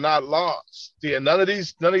things Right. are not laws. None of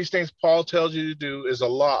these things Paul tells you to do is a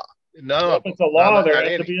law. None of them. If it's a law, there Not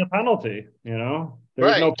has any. to be a penalty. There's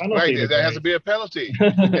Right, no penalty. right. There has to be a penalty.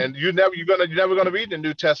 And you're never going to read in the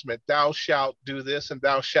New Testament, thou shalt do this and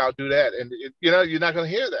thou shalt do that. And you're not going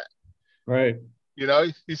to hear that. Right.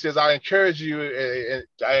 He says, I encourage you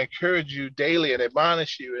daily and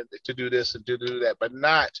admonish you to do this and to do that, but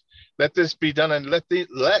not let this be done and let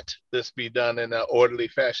this be done in an orderly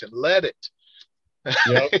fashion. Let it.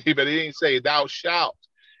 Yep. But he didn't say thou shalt.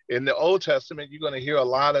 In the Old Testament, you're going to hear a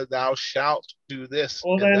lot of thou shalt do this.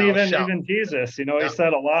 Well, then even Jesus, he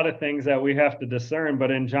said a lot of things that we have to discern.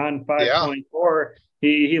 But in John 5:24,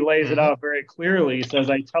 he lays it out very clearly. He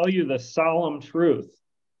says, I tell you the solemn truth.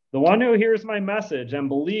 The one who hears my message and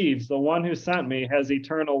believes the one who sent me has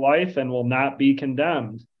eternal life and will not be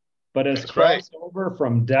condemned, but has crossed over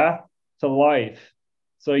from death to life.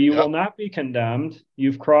 So you will not be condemned.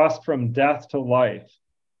 You've crossed from death to life.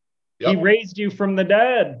 Yep. He raised you from the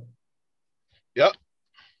dead. Yep.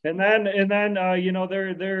 And then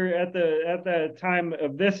they're at the time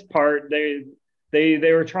of this part, they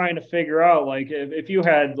were trying to figure out, like, if you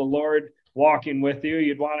had the Lord walking with you,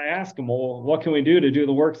 you'd want to ask him, well, what can we do to do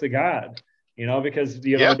the works of God? Because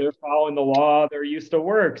they're following the law, they're used to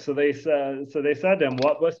work. So they said to him,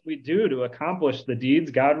 what must we do to accomplish the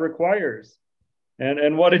deeds God requires?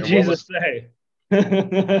 And what did Jesus say?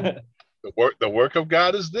 The work of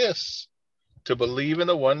God is this, to believe in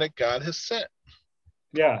the one that God has sent.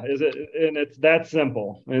 Yeah, and it's that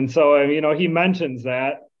simple. And so he mentions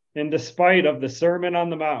that, in despite of the Sermon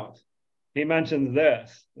on the Mount, he mentions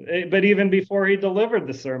this. But even before he delivered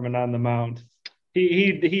the Sermon on the Mount,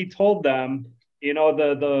 he told them,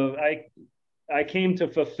 I came to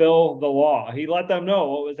fulfill the law. He let them know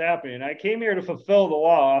what was happening. I came here to fulfill the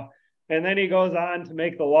law. And then he goes on to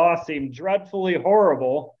make the law seem dreadfully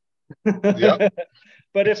horrible. Yep.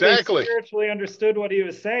 But if they spiritually understood what he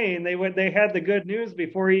was saying, they had the good news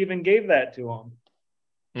before he even gave that to them.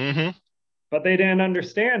 Mm-hmm. But they didn't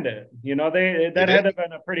understand it. That had to have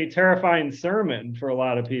been a pretty terrifying sermon for a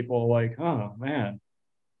lot of people. Like, oh man.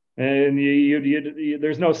 And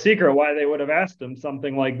there's no secret why they would have asked him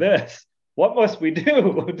something like this. What must we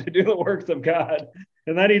do to do the works of God?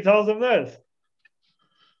 And then he tells them this.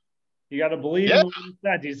 You got to believe in what he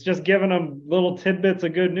said. He's just giving them little tidbits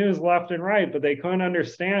of good news left and right, but they couldn't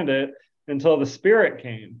understand it until the Spirit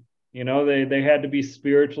came. They had to be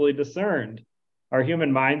spiritually discerned. Our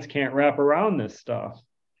human minds can't wrap around this stuff.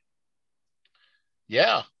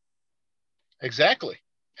 Yeah, exactly.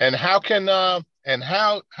 And how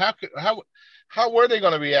were they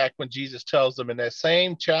going to react when Jesus tells them in that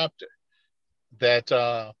same chapter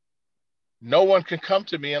that no one can come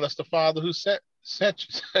to me unless the Father who sent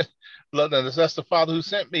unless the Father who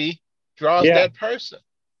sent me draws that person.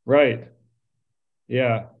 Right.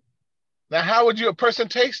 Yeah. Now, how would a person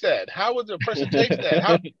take that? How would a person take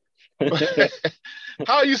that?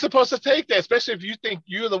 How are you supposed to take that? Especially if you think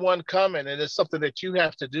you're the one coming and it's something that you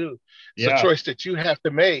have to do. It's a choice that you have to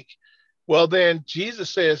make. Well, then Jesus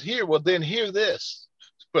says here, then hear this.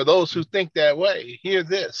 For those who think that way, hear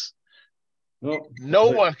this. No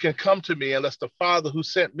one can come to me unless the Father who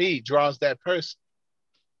sent me draws that person.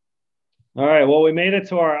 All right. Well, we made it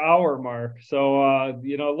to our hour mark. So,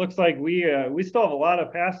 it looks like we still have a lot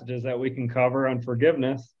of passages that we can cover on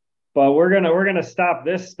forgiveness, but we're gonna stop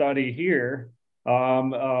this study here.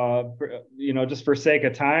 Just for sake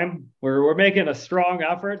of time, we're making a strong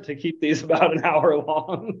effort to keep these about an hour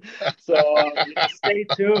long. So stay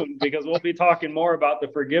tuned, because we'll be talking more about the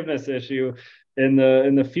forgiveness issue in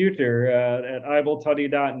the future at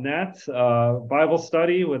ibletuddy.net. Bible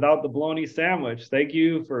study without the bologna sandwich. Thank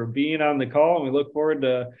you for being on the call, and we look forward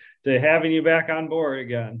to having you back on board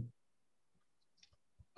again.